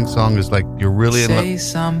 Say Something song is like you're really in Say love.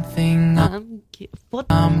 something. I'm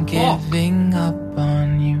giving up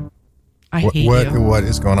on you. I hate you. What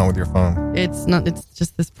is going on with your phone? It's not. It's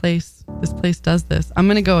just this place. This place does this. I'm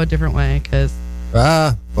gonna go a different way because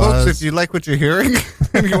Buzz. Folks, if you like what you're hearing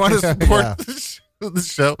and you want to support Yeah. the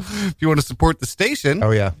show, if you want to support the station,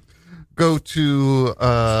 Oh, yeah. go to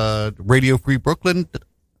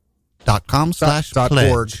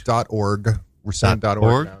radiofreebrooklyn.com/pledge. .org. We're saying .org?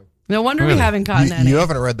 .org now. no wonder Really? we haven't gotten any. You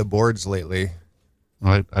haven't read the boards lately.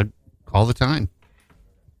 I all the time.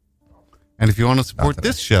 And if you want to support Not today.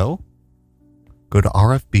 this show, go to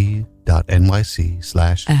rfb.nyc/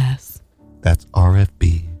 ass. That's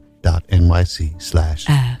rfb.nyc/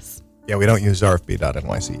 Ass. Yeah, we don't use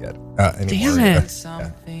RFB.NYC yet anymore. Damn it.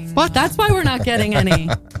 Something. But that's why we're not getting any.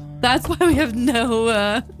 That's why we have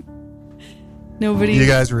no. Nobody. You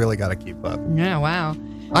guys really got to keep up. Yeah. Wow.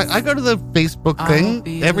 I go to the Facebook I'll thing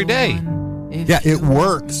be every the day. one if Yeah, it you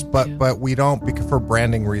works, want to. but we don't, because for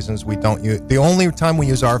branding reasons, we don't use. The only time we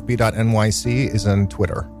use RFB.NYC is in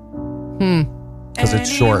Twitter. Because it's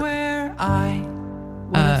short. Anywhere I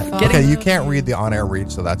Getting- Okay, you can't read the on-air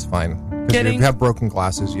read, so that's fine. Because if Getting- you have broken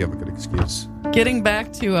glasses, you have a good excuse. Getting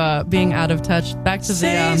back to being out of touch. Back to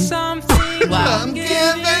Say the. something. Wow. I'm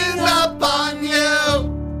giving up on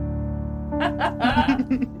you.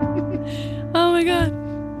 Oh my god.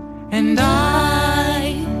 And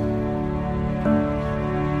I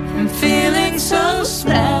am feeling so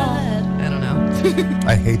sad. I don't know.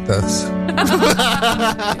 I hate this.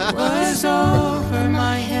 It was over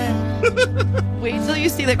my head. Wait till you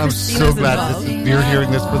see that I'm Christina's so glad involved. you're hearing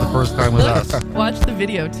this for the first time with us. Look, watch the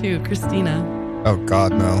video too, Christina. Oh,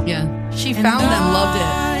 God, no. Yeah, she found them, loved it.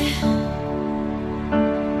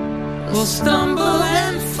 Will stumble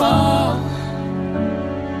and fall.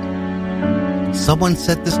 Someone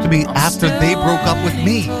said this to me after they broke up with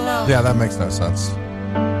me. Yeah, that makes no sense.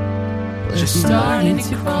 Just starting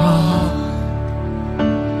to crawl.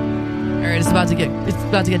 All right, it's about to get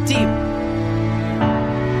deep.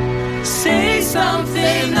 Say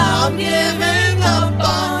something. I'm giving up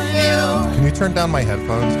on you. Can you turn down my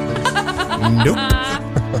headphones, please? Nope.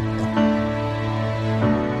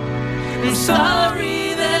 I'm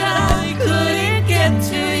sorry that I couldn't get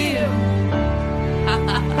to you.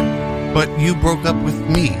 But you broke up with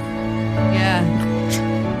me. Yeah.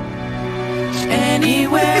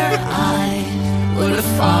 Anywhere I would have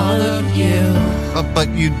followed you. But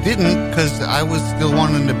you didn't, because I was still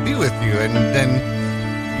wanting to be with you, and then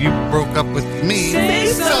you broke up with me. Say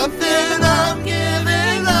something. I'm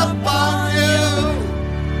giving up on you.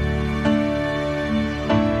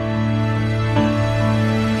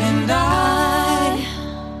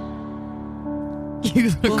 And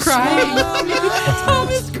You were crying. Tom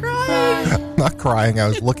is crying. I'm not crying. I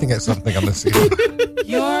was looking at something on the scene.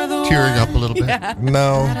 you're the Tearing up a little bit. Yeah.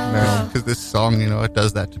 No. Because this song, it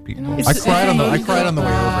does that to people. I cried on the way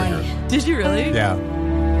over here. Did you really? Yeah.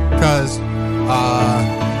 Because,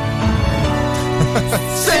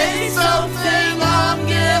 Say something. I'm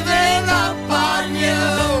giving up on you.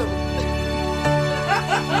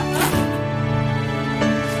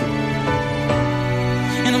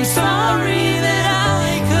 And I'm sorry that I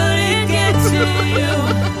couldn't get to you.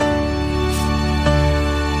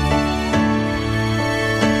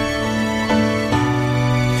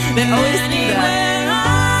 Then always do that. anywhere I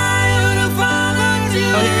would have followed you.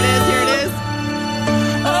 Oh, here it is. Here it is.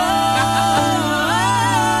 Oh,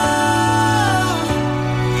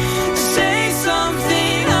 say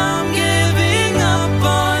something. I'm giving up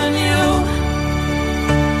on you.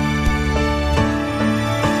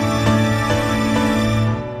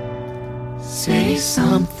 Say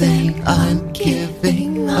something. I'm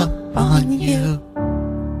giving up on you.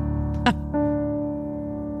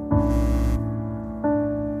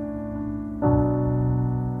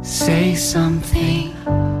 Say something.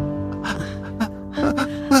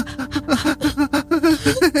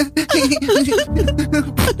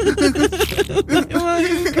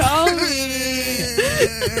 Call me.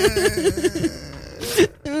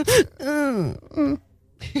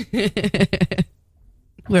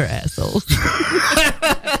 We're assholes.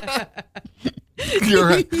 You're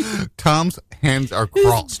right. Tom's hands are His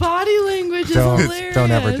crossed. body language which is hilarious.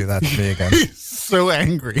 Don't ever do that to me again. He's so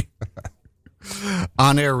angry.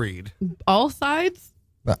 On air read. All sides?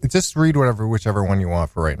 Just read whichever one you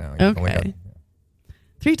want for right now. You can only Okay.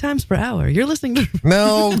 3 times per hour. You're listening to...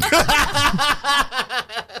 No.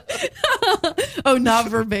 Oh, not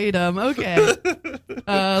verbatim. Okay.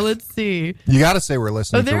 Let's see. You got to say we're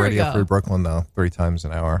listening to there we Radio go. Free Brooklyn, though, 3 times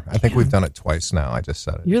an hour. I think we've done it twice now. I just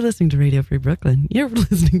said it. You're listening to Radio Free Brooklyn. You're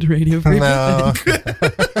listening to Radio Free No.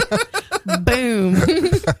 Brooklyn. Boom.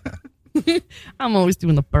 I'm always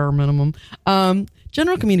doing the bare minimum.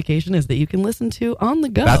 General communication is that you can listen to on the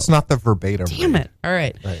go. That's not the verbatim. Damn read. it. All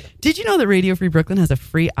right. Right. Did you know that Radio Free Brooklyn has a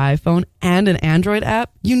free iPhone and an Android app?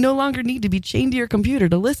 You no longer need to be chained to your computer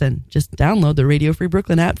to listen. Just download the Radio Free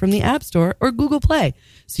Brooklyn app from the App Store or Google Play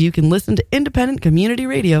so you can listen to independent community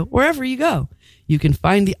radio wherever you go. You can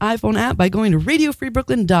find the iPhone app by going to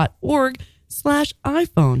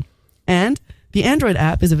radiofreebrooklyn.org/iPhone. And the Android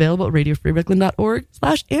app is available at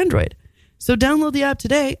radiofreebrooklyn.org/Android. So download the app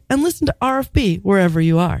today and listen to RFB wherever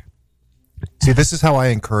you are. See, this is how I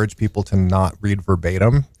encourage people to not read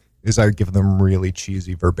verbatim, is I give them really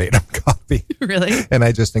cheesy verbatim copy. Really? And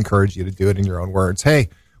I just encourage you to do it in your own words. Hey,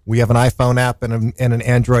 we have an iPhone app and an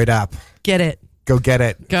Android app. Get it. Go get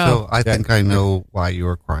it. Go. So I think I know why you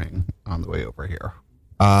were crying on the way over here.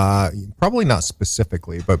 Probably not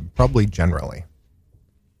specifically, but probably generally.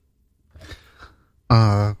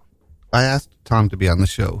 I asked Tom to be on the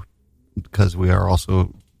show because we are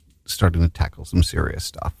also starting to tackle some serious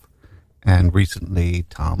stuff. And recently,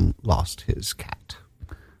 Tom lost his cat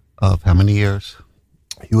of how many years?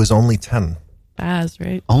 He was only 10. Baz,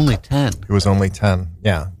 right? Only 10. He was only 10.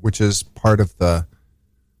 Yeah, which is part of the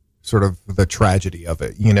sort of the tragedy of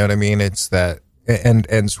it. You know what I mean? It's that,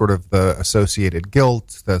 and sort of the associated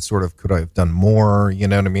guilt that sort of, could I have done more? You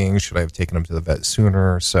know what I mean? Should I have taken him to the vet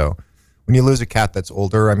sooner? So when you lose a cat that's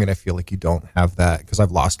older, I mean, I feel like you don't have that, because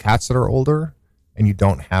I've lost cats that are older and you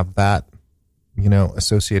don't have that, you know,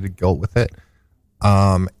 associated guilt with it.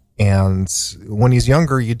 And when he's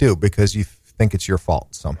younger, you do, because you think it's your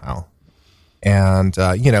fault somehow. And,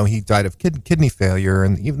 you know, he died of kidney failure.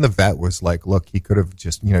 And even the vet was like, look, he could have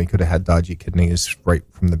just, you know, he could have had dodgy kidneys right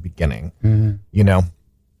from the beginning, you know.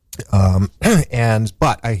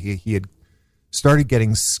 But he had started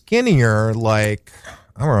getting skinnier, like,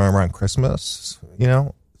 I don't know, around Christmas, you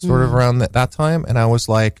know, sort of around that time. And I was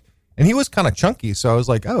like, and he was kind of chunky. So I was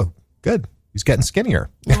like, oh, good. He's getting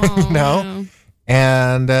skinnier, you know?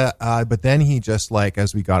 And, but then he just, like,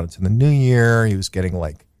 as we got into the new year, he was getting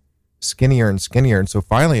like skinnier and skinnier. And so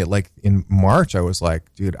finally, like in March, I was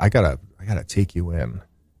like, dude, I gotta take you in.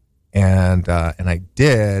 And I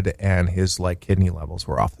did. And his like kidney levels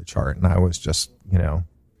were off the chart. And I was just, you know,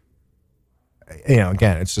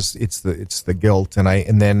 again, it's the guilt.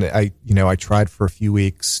 And then I tried for a few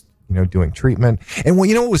weeks, you know, doing treatment. And what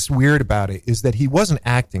what was weird about it is that he wasn't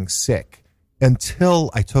acting sick until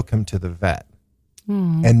I took him to the vet.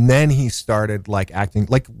 And then he started like acting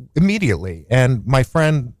like immediately. And my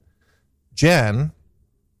friend Jen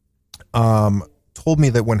told me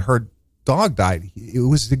that when her dog died, it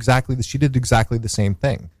was she did exactly the same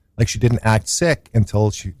thing. Like, she didn't act sick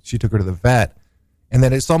until she took her to the vet. And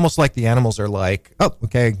then it's almost like the animals are like, oh,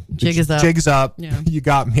 okay, Jig is up. Jig's up. Yeah. You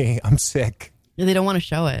got me. I'm sick. Yeah, they don't want to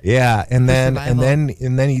show it. Yeah. And then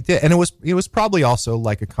survival. he did. And it was probably also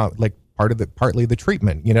like partly the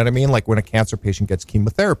treatment. You know what I mean? Like when a cancer patient gets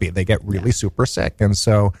chemotherapy, they get really super sick. And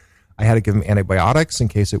so I had to give him antibiotics in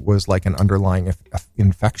case it was like an underlying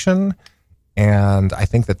infection. And I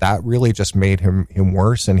think that really just made him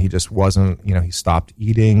worse. And he just wasn't, you know, he stopped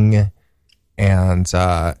eating. And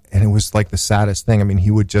it was like the saddest thing. I mean,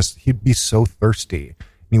 he'd be so thirsty.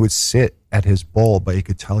 And he would sit at his bowl, but you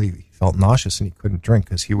could tell he felt nauseous and he couldn't drink,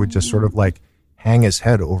 because he would just sort of like hang his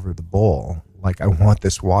head over the bowl. Like, I want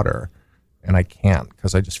this water. And I can't,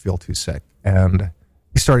 because I just feel too sick. And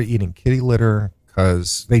he started eating kitty litter,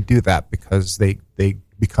 because they do that because they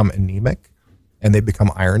become anemic and they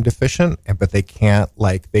become iron deficient, but they can't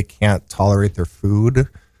tolerate their food.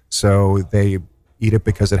 So they eat it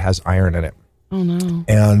because it has iron in it. Oh no.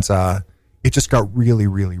 And it just got really,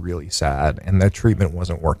 really, really sad. And that treatment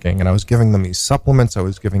wasn't working. And I was giving them these supplements. I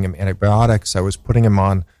was giving him antibiotics. I was putting him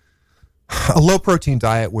on a low protein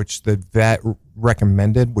diet, which the vet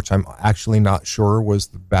recommended, which I'm actually not sure was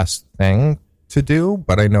the best thing to do,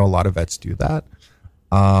 but I know a lot of vets do that.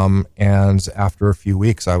 And after a few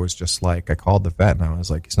weeks, I was just like, I called the vet and I was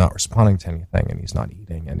like, he's not responding to anything and he's not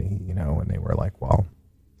eating any, you know, and they were like, well,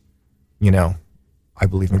 you know, I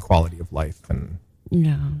believe in quality of life. And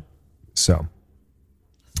Yeah. so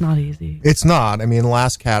It's not easy. it's not. I mean, the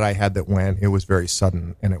last cat I had that went, it was very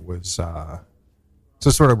sudden, and it was So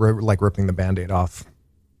sort of like ripping the Band-Aid off.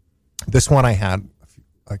 This one I had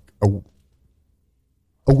like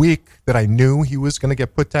a week that I knew he was going to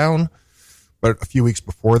get put down, but a few weeks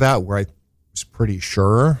before that where I was pretty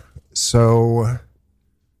sure. So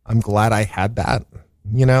I'm glad I had that,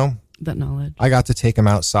 you know? That knowledge. I got to take him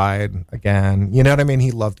outside again. You know what I mean? He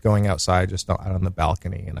loved going outside, just out on the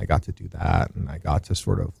balcony, and I got to do that. And I got to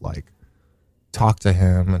sort of like talk to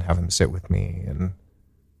him and have him sit with me, and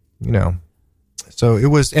you know. So it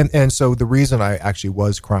was, and so the reason I actually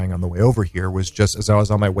was crying on the way over here was just as I was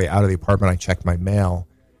on my way out of the apartment, I checked my mail,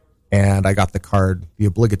 and I got the card, the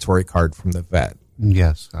obligatory card from the vet.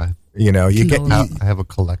 Yes, You know, you get. I have a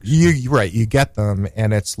collection. You get them,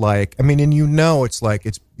 and it's like, I mean, and you know, it's like,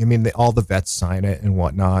 it's. I mean, all the vets sign it and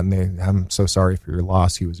whatnot, and I'm so sorry for your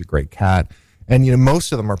loss. He was a great cat, and you know,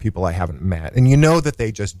 most of them are people I haven't met, and you know that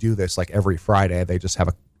they just do this like every Friday. They just have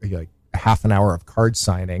a half an hour of card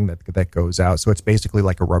signing that goes out, so it's basically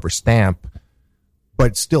like a rubber stamp, but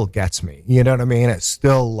it still gets me. You know what I mean? It's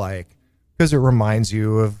still like, because it reminds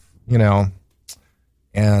you of, you know,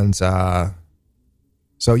 and.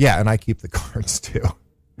 So yeah, and I keep the cards too,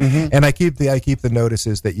 and I keep the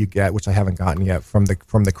notices that you get, which I haven't gotten yet from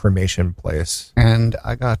the cremation place. And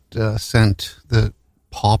I got sent the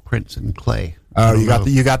paw prints in clay. Oh, you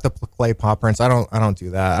got the clay paw prints. I don't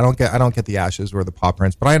do that. I don't get the ashes or the paw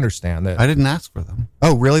prints, but I understand it. I didn't ask for them.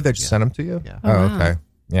 Oh, really? They just sent them to you? Yeah. Oh, okay.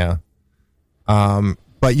 Yeah.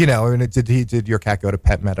 But you know, I mean, did your cat go to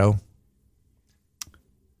Pet Meadow?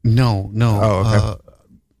 No. Oh, okay.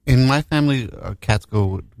 In my family, cats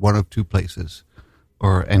go one of two places,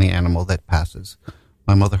 or any animal that passes.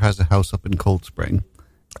 My mother has a house up in Cold Spring,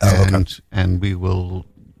 and we will.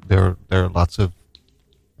 There are lots of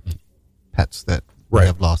pets that we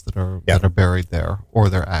have lost that are buried there, or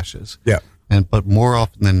their ashes. Yeah, but more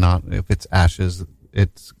often than not, if it's ashes,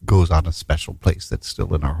 it goes on a special place that's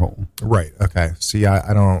still in our home. Right. Okay. See,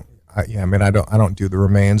 I don't do the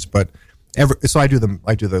remains, but I do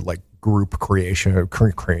the like group cremation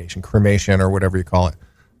or whatever you call it,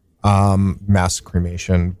 mass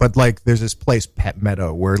cremation. But like, there's this place, Pet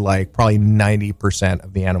Meadow, where like probably 90%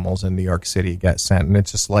 of the animals in New York City get sent, and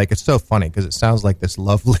it's just like, it's so funny because it sounds like this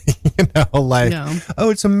lovely, you know, like, oh,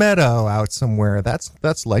 it's a meadow out somewhere. That's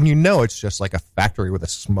and you know, it's just like a factory with a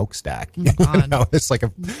smokestack. You know, it's like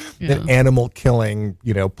an animal killing,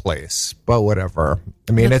 you know, place. But whatever.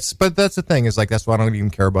 I mean, but that's the thing, is like, that's why I don't even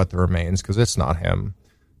care about the remains, because it's not him.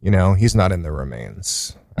 You know, he's not in the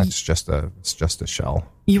remains. It's just a shell.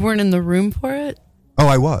 You weren't in the room for it? Oh,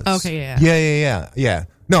 I was. Okay, yeah.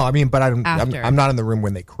 No, I mean, but I'm not in the room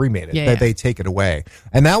when they cremate it. They take it away.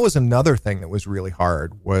 And that was another thing that was really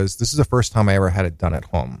hard. This is the first time I ever had it done at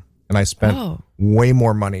home, and I spent way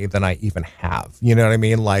more money than I even have. You know what I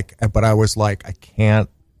mean? Like, but I was like, I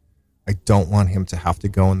don't want him to have to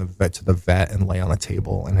go to the vet and lay on a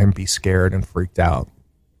table and him be scared and freaked out.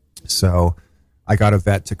 So I got a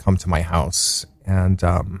vet to come to my house, and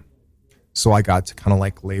so I got to kind of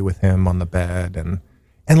like lay with him on the bed, and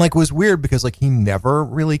like, it was weird because like he never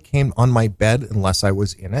really came on my bed unless I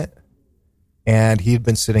was in it, and he had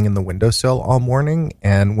been sitting in the windowsill all morning,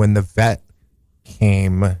 and when the vet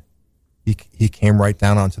came, he came right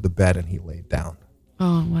down onto the bed and he laid down.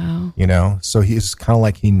 Oh, wow. You know, so he's kind of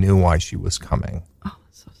like, he knew why she was coming. Oh,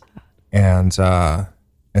 that's so sad.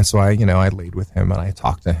 And so I laid with him and I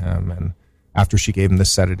talked to him, and after she gave him the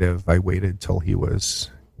sedative, I waited till he was,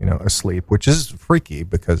 you know, asleep, which is freaky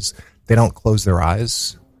because they don't close their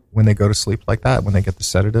eyes when they go to sleep like that, when they get the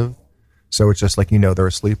sedative. So it's just like, you know, they're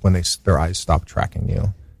asleep when their eyes stop tracking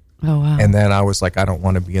you. Oh, wow. And then I was like, I don't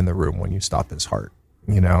want to be in the room when you stop his heart,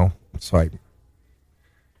 you know? So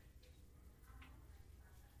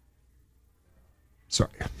sorry.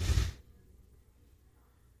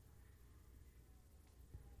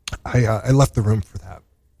 I left the room for that.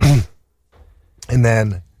 And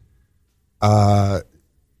then I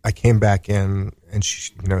came back in, and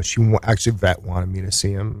she actually, vet wanted me to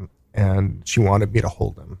see him, and she wanted me to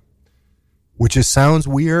hold him, which sounds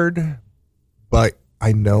weird, but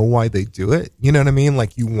I know why they do it. You know what I mean?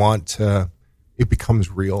 Like, it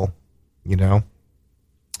becomes real, you know?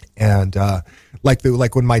 And like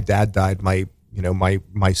when my dad died, my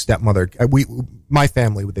stepmother, my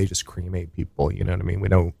family, they just cremate people. You know what I mean? We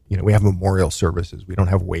don't, we have memorial services. We don't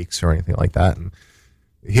have wakes or anything like that. And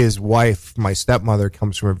his wife, my stepmother,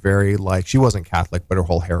 comes from a very, like, she wasn't Catholic, but her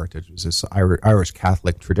whole heritage was this Irish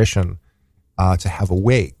Catholic tradition to have a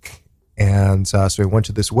wake. And so I went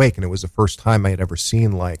to this wake, and it was the first time I had ever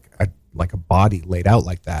seen like a body laid out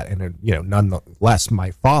like that. And nonetheless,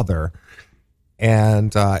 my father.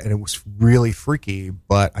 And it was really freaky,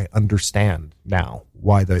 but I understand now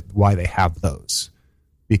why they have those.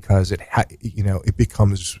 because it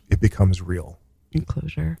becomes real.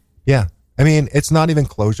 Enclosure. Yeah. I mean, it's not even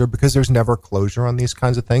closure because there's never closure on these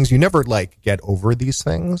kinds of things. You never like get over these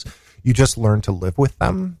things. You just learn to live with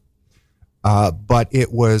them. But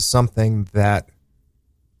it was something that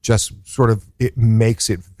just sort of, it makes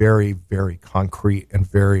it very, very concrete and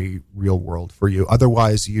very real world for you.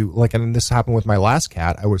 Otherwise you like, and this happened with my last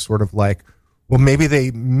cat. I was sort of like, well,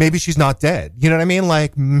 maybe she's not dead. You know what I mean?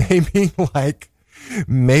 Like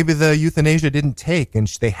maybe the euthanasia didn't take and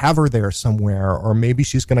they have her there somewhere, or maybe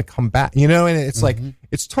she's going to come back, and it's like,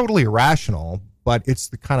 it's totally irrational, but it's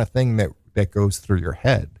the kind of thing that goes through your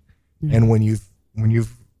head. Mm-hmm. And when you've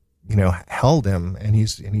held him and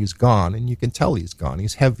he's gone, and you can tell he's gone,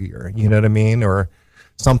 he's heavier, you know what I mean? Or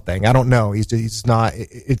something. I don't know. He's not,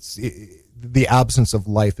 the absence of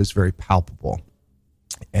life is very palpable.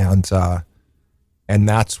 And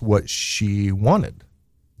that's what she wanted,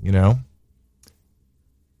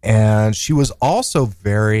 And she was also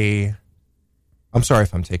very, I'm sorry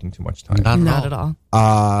if I'm taking too much time. Not at all.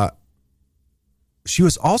 She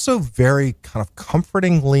was also very kind of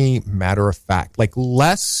comfortingly matter of fact, like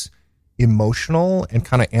less emotional and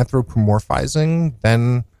kind of anthropomorphizing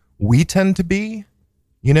than we tend to be,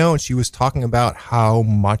 and she was talking about how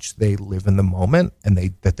much they live in the moment and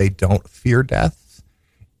that they don't fear death.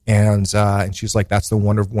 And she's like, that's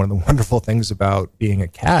one of the wonderful things about being a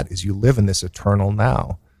cat is you live in this eternal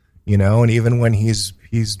now. And even when he's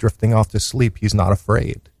drifting off to sleep, he's not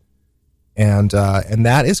afraid. And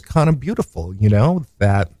that is kind of beautiful,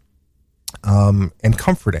 that, and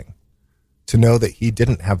comforting to know that he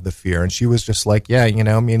didn't have the fear. And she was just like, yeah,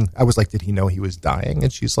 I was like, did he know he was dying?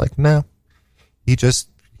 And she's like, no, he just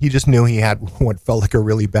knew he had what felt like a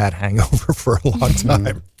really bad hangover for a long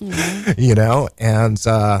time,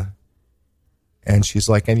 and she's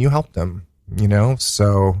like, and you helped him,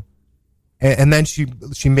 so. And then she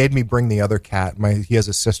made me bring the other cat. He has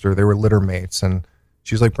a sister. They were litter mates, and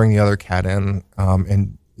she's like, bring the other cat in,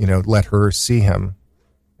 and let her see him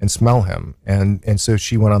and smell him. And so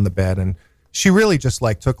she went on the bed, and she really just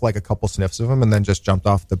like took like a couple sniffs of him, and then just jumped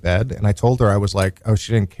off the bed. And I told her, I was like, oh,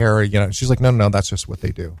 she didn't care, She's like, no, that's just what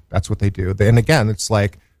they do. That's what they do. And again, it's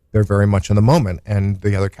like they're very much in the moment. And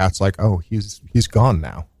the other cat's like, oh, he's gone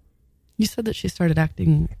now. You said that she started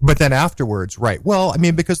acting. But then afterwards, right. Well, I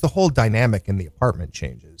mean, because the whole dynamic in the apartment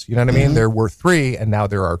changes. You know what I mean? There were 3 and now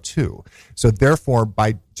there are 2. So therefore,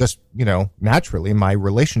 by just, naturally, my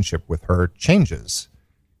relationship with her changes.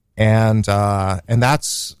 And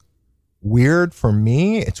that's weird for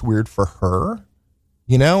me. It's weird for her.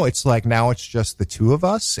 It's like now it's just the 2 of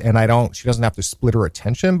us, and she doesn't have to split her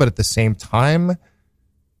attention. But at the same time,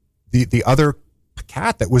 the other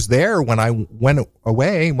cat that was there when I went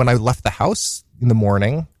away, when I left the house in the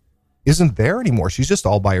morning, isn't there anymore. She's just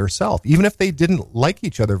all by herself, even if they didn't like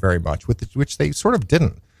each other very much, which they sort of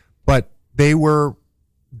didn't, but they were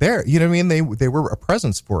there. You know what I mean? They were a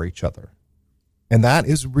presence for each other, and that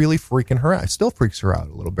is really freaking her out. It still freaks her out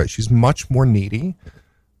a little bit. She's much more needy.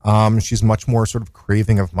 She's much more sort of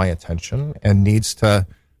craving of my attention and needs to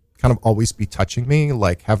kind of always be touching me,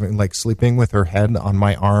 like sleeping with her head on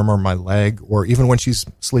my arm or my leg, or even when she's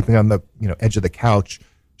sleeping on the edge of the couch,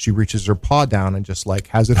 she reaches her paw down and just like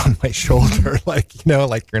has it on my shoulder, like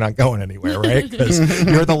you're not going anywhere, right? Because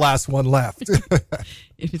you're the last one left.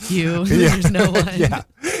 If it's you, there's no one. Yeah,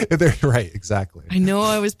 right, exactly. I know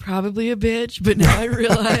I was probably a bitch, but now I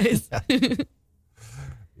realize.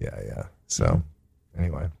 Yeah. So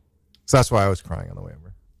anyway, so that's why I was crying on the way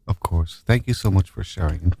over. Of course. Thank you so much for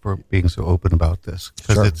sharing and for being so open about this.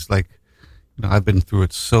 Because Sure. It's like, I've been through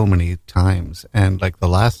it so many times. And like the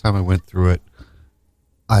last time I went through it,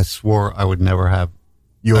 I swore I would never have.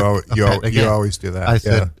 You pet again. always do that.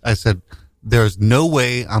 I said, there's no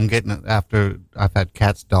way I'm getting it after I've had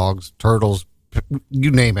cats, dogs, turtles,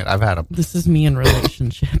 you name it. I've had them. This is me in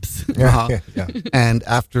relationships. Yeah. And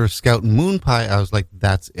after Scout and Moon Pie, I was like,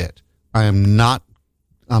 that's it. I'm not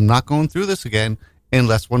going through this again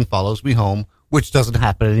unless one follows me home, which doesn't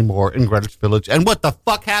happen anymore in Greenwich Village. And what the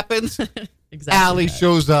fuck happens? Exactly. Allie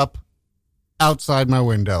shows up outside my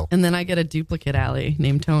window. And then I get a duplicate Allie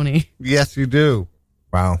named Tony. Yes, you do.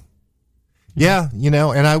 Wow. Yeah,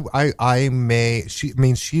 and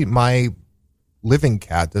my living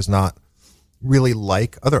cat does not really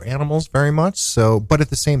like other animals very much. So, but at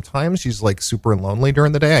the same time, she's like super lonely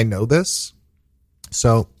during the day. I know this.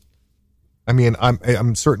 So, I mean,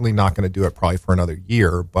 I'm certainly not going to do it probably for another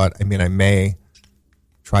year, but I mean, I may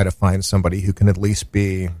try to find somebody who can at least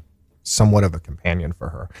be somewhat of a companion for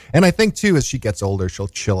her. And I think too, as she gets older, she'll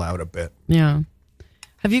chill out a bit. Yeah.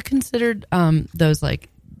 Have you considered those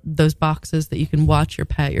boxes that you can watch your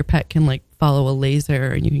pet? Your pet can like follow a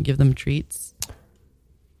laser and you can give them treats?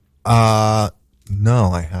 No,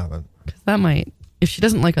 I haven't. Because that might, if she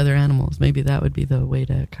doesn't like other animals, maybe that would be the way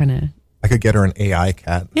to kind of. I could get her an AI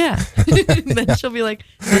cat. Yeah. Then she'll be like,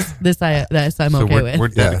 this I'm So okay with. we're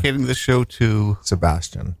dedicating the show to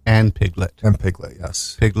Sebastian. and Piglet. And Piglet,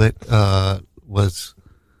 yes. Piglet was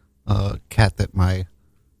a cat that my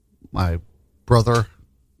brother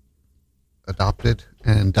adopted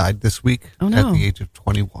and died this week Oh, no. at the age of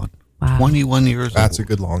 21. Wow. 21 years That's a old.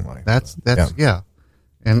 good long life. That's yeah.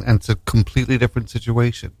 And it's a completely different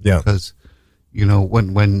situation. Yeah. Because you know,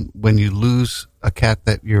 when you lose a cat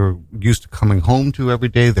that you're used to coming home to every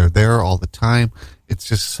day, they're there all the time. It's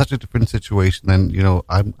just such a different situation than, you know,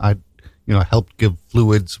 I helped give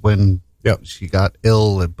fluids when Yep. she got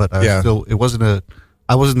ill, but I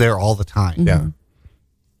wasn't there all the time. Yeah.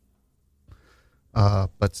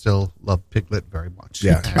 But still loved Piglet very much.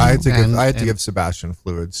 Yeah. And- I had to and- give Sebastian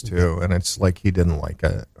fluids too, and it's like he didn't like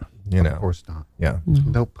it. You know. Of course not. Yeah.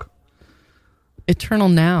 Nope. Eternal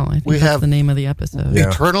Now. I think We that's have- the name of the episode. Yeah.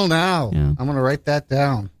 Eternal Now. Yeah. I'm going to write that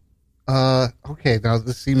down. Okay, now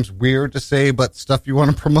this seems weird to say, but stuff you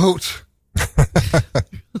want to promote?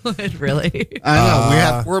 Really? I know. We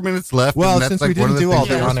have 4 minutes left. Well, and that's since like we one didn't of the do all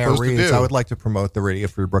things the we're on-air supposed to reads, do. I would like to promote the Radio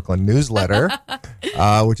Free Brooklyn newsletter,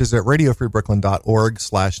 which is at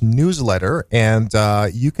radiofreebrooklyn.org/newsletter. And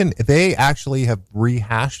they actually have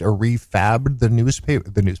rehashed or refabbed the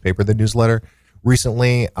newsletter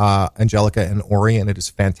recently, Angelica and Ori, and it is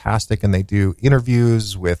fantastic. And they do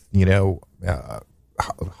interviews with,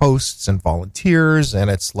 hosts and volunteers, and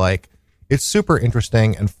it's super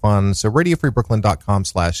interesting and fun. So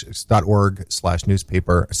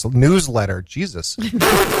radiofreebrooklyn.com/org/newsletter. Jesus. I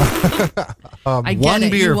get one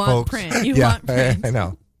it. beer, you want folks. Print. You Yeah, want print. I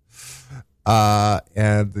know.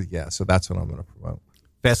 So that's what I'm going to promote.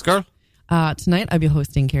 Fast girl? Tonight I'll be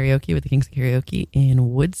hosting karaoke with the Kings of Karaoke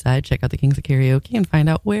in Woodside. Check out the Kings of Karaoke and find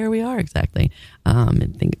out where we are exactly. I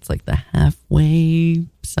think it's like the halfway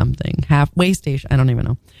station. I don't even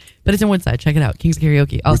know. But it's in Woodside. Check it out. Kings of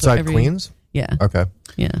Karaoke. Also Woodside, Queens? Yeah. Okay.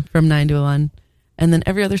 Yeah. From 9 to 11. And then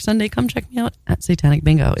every other Sunday, come check me out at Satanic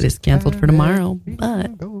Bingo. It is canceled for tomorrow,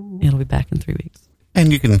 but it'll be back in 3 weeks.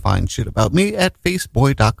 And you can find shit about me at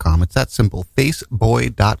faceboy.com. It's that simple,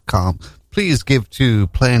 faceboy.com. Please give to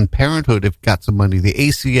Planned Parenthood if you've got some money. The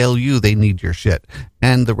ACLU, they need your shit.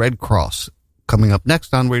 And the Red Cross. Coming up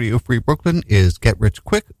next on Radio Free Brooklyn is Get Rich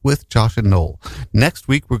Quick with Josh and Noel. Next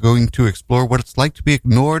week, we're going to explore what it's like to be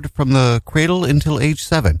ignored from the cradle until age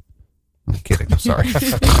 7. I'm kidding. I'm sorry.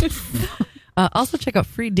 Also check out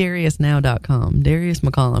freedariusnow.com. Darius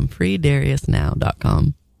McCollum,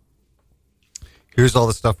 freedariusnow.com. Here's all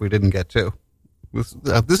the stuff we didn't get to.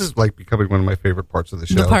 This is like becoming one of my favorite parts of the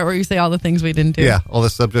show. The part where you say all the things we didn't do. Yeah, all the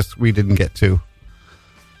subjects we didn't get to.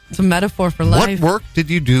 It's a metaphor for What life. work did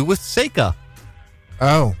you do with Seika?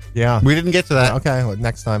 Oh, yeah. We didn't get to that. Okay, well,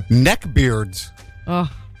 next time. Neck beards.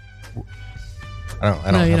 Oh, I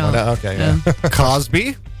don't No, you have one. don't. Okay, yeah.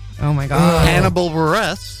 Cosby. oh my God. Hannibal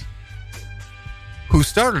Buress, who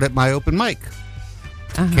started at my open mic.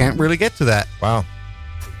 Uh-huh. Can't really get to that. Wow.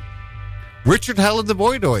 Richard Hell and the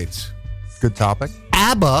Voidoids. Good topic.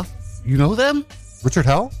 ABBA. You know them? Richard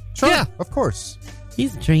Hell? Sure. Yeah. Of course.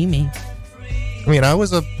 He's dreamy. I mean, I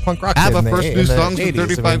was a punk rock kid ABBA, in the, first in new the songs in 80s.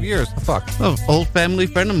 35 years. Fuck. An old family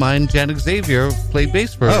friend of mine, Janet Xavier, played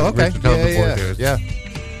bass for Oh, okay. Richard Hell and the Yeah.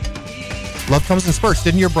 Voidoids. Love Comes in Spurts.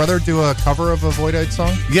 Didn't your brother do a cover of a Voidoid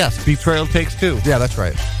song? Yes, Betrayal Takes Two. Yeah, that's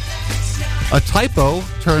right. A typo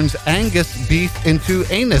turns Angus beef into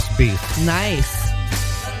anus beef. Nice.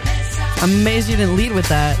 I'm amazed you didn't lead with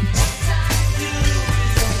that.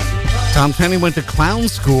 Tom Kenny went to clown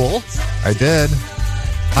school. I did.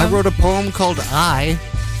 I wrote a poem called I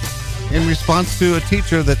in response to a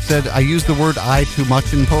teacher that said I use the word I too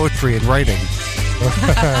much in poetry and writing.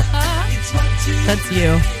 That's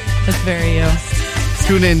you. That's very you.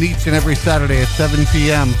 Tune in each and every Saturday at 7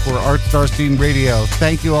 p.m. for Art Star Scene Radio.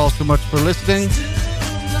 Thank you all so much for listening.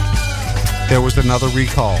 There was another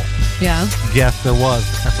recall. Yeah. Yes, there was.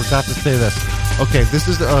 I forgot to say this. Okay, this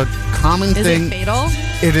is a common Is thing. it fatal?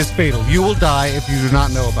 It is fatal. You will die if you do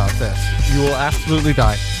not know about this. You will absolutely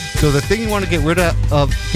die. So the thing you want to get rid of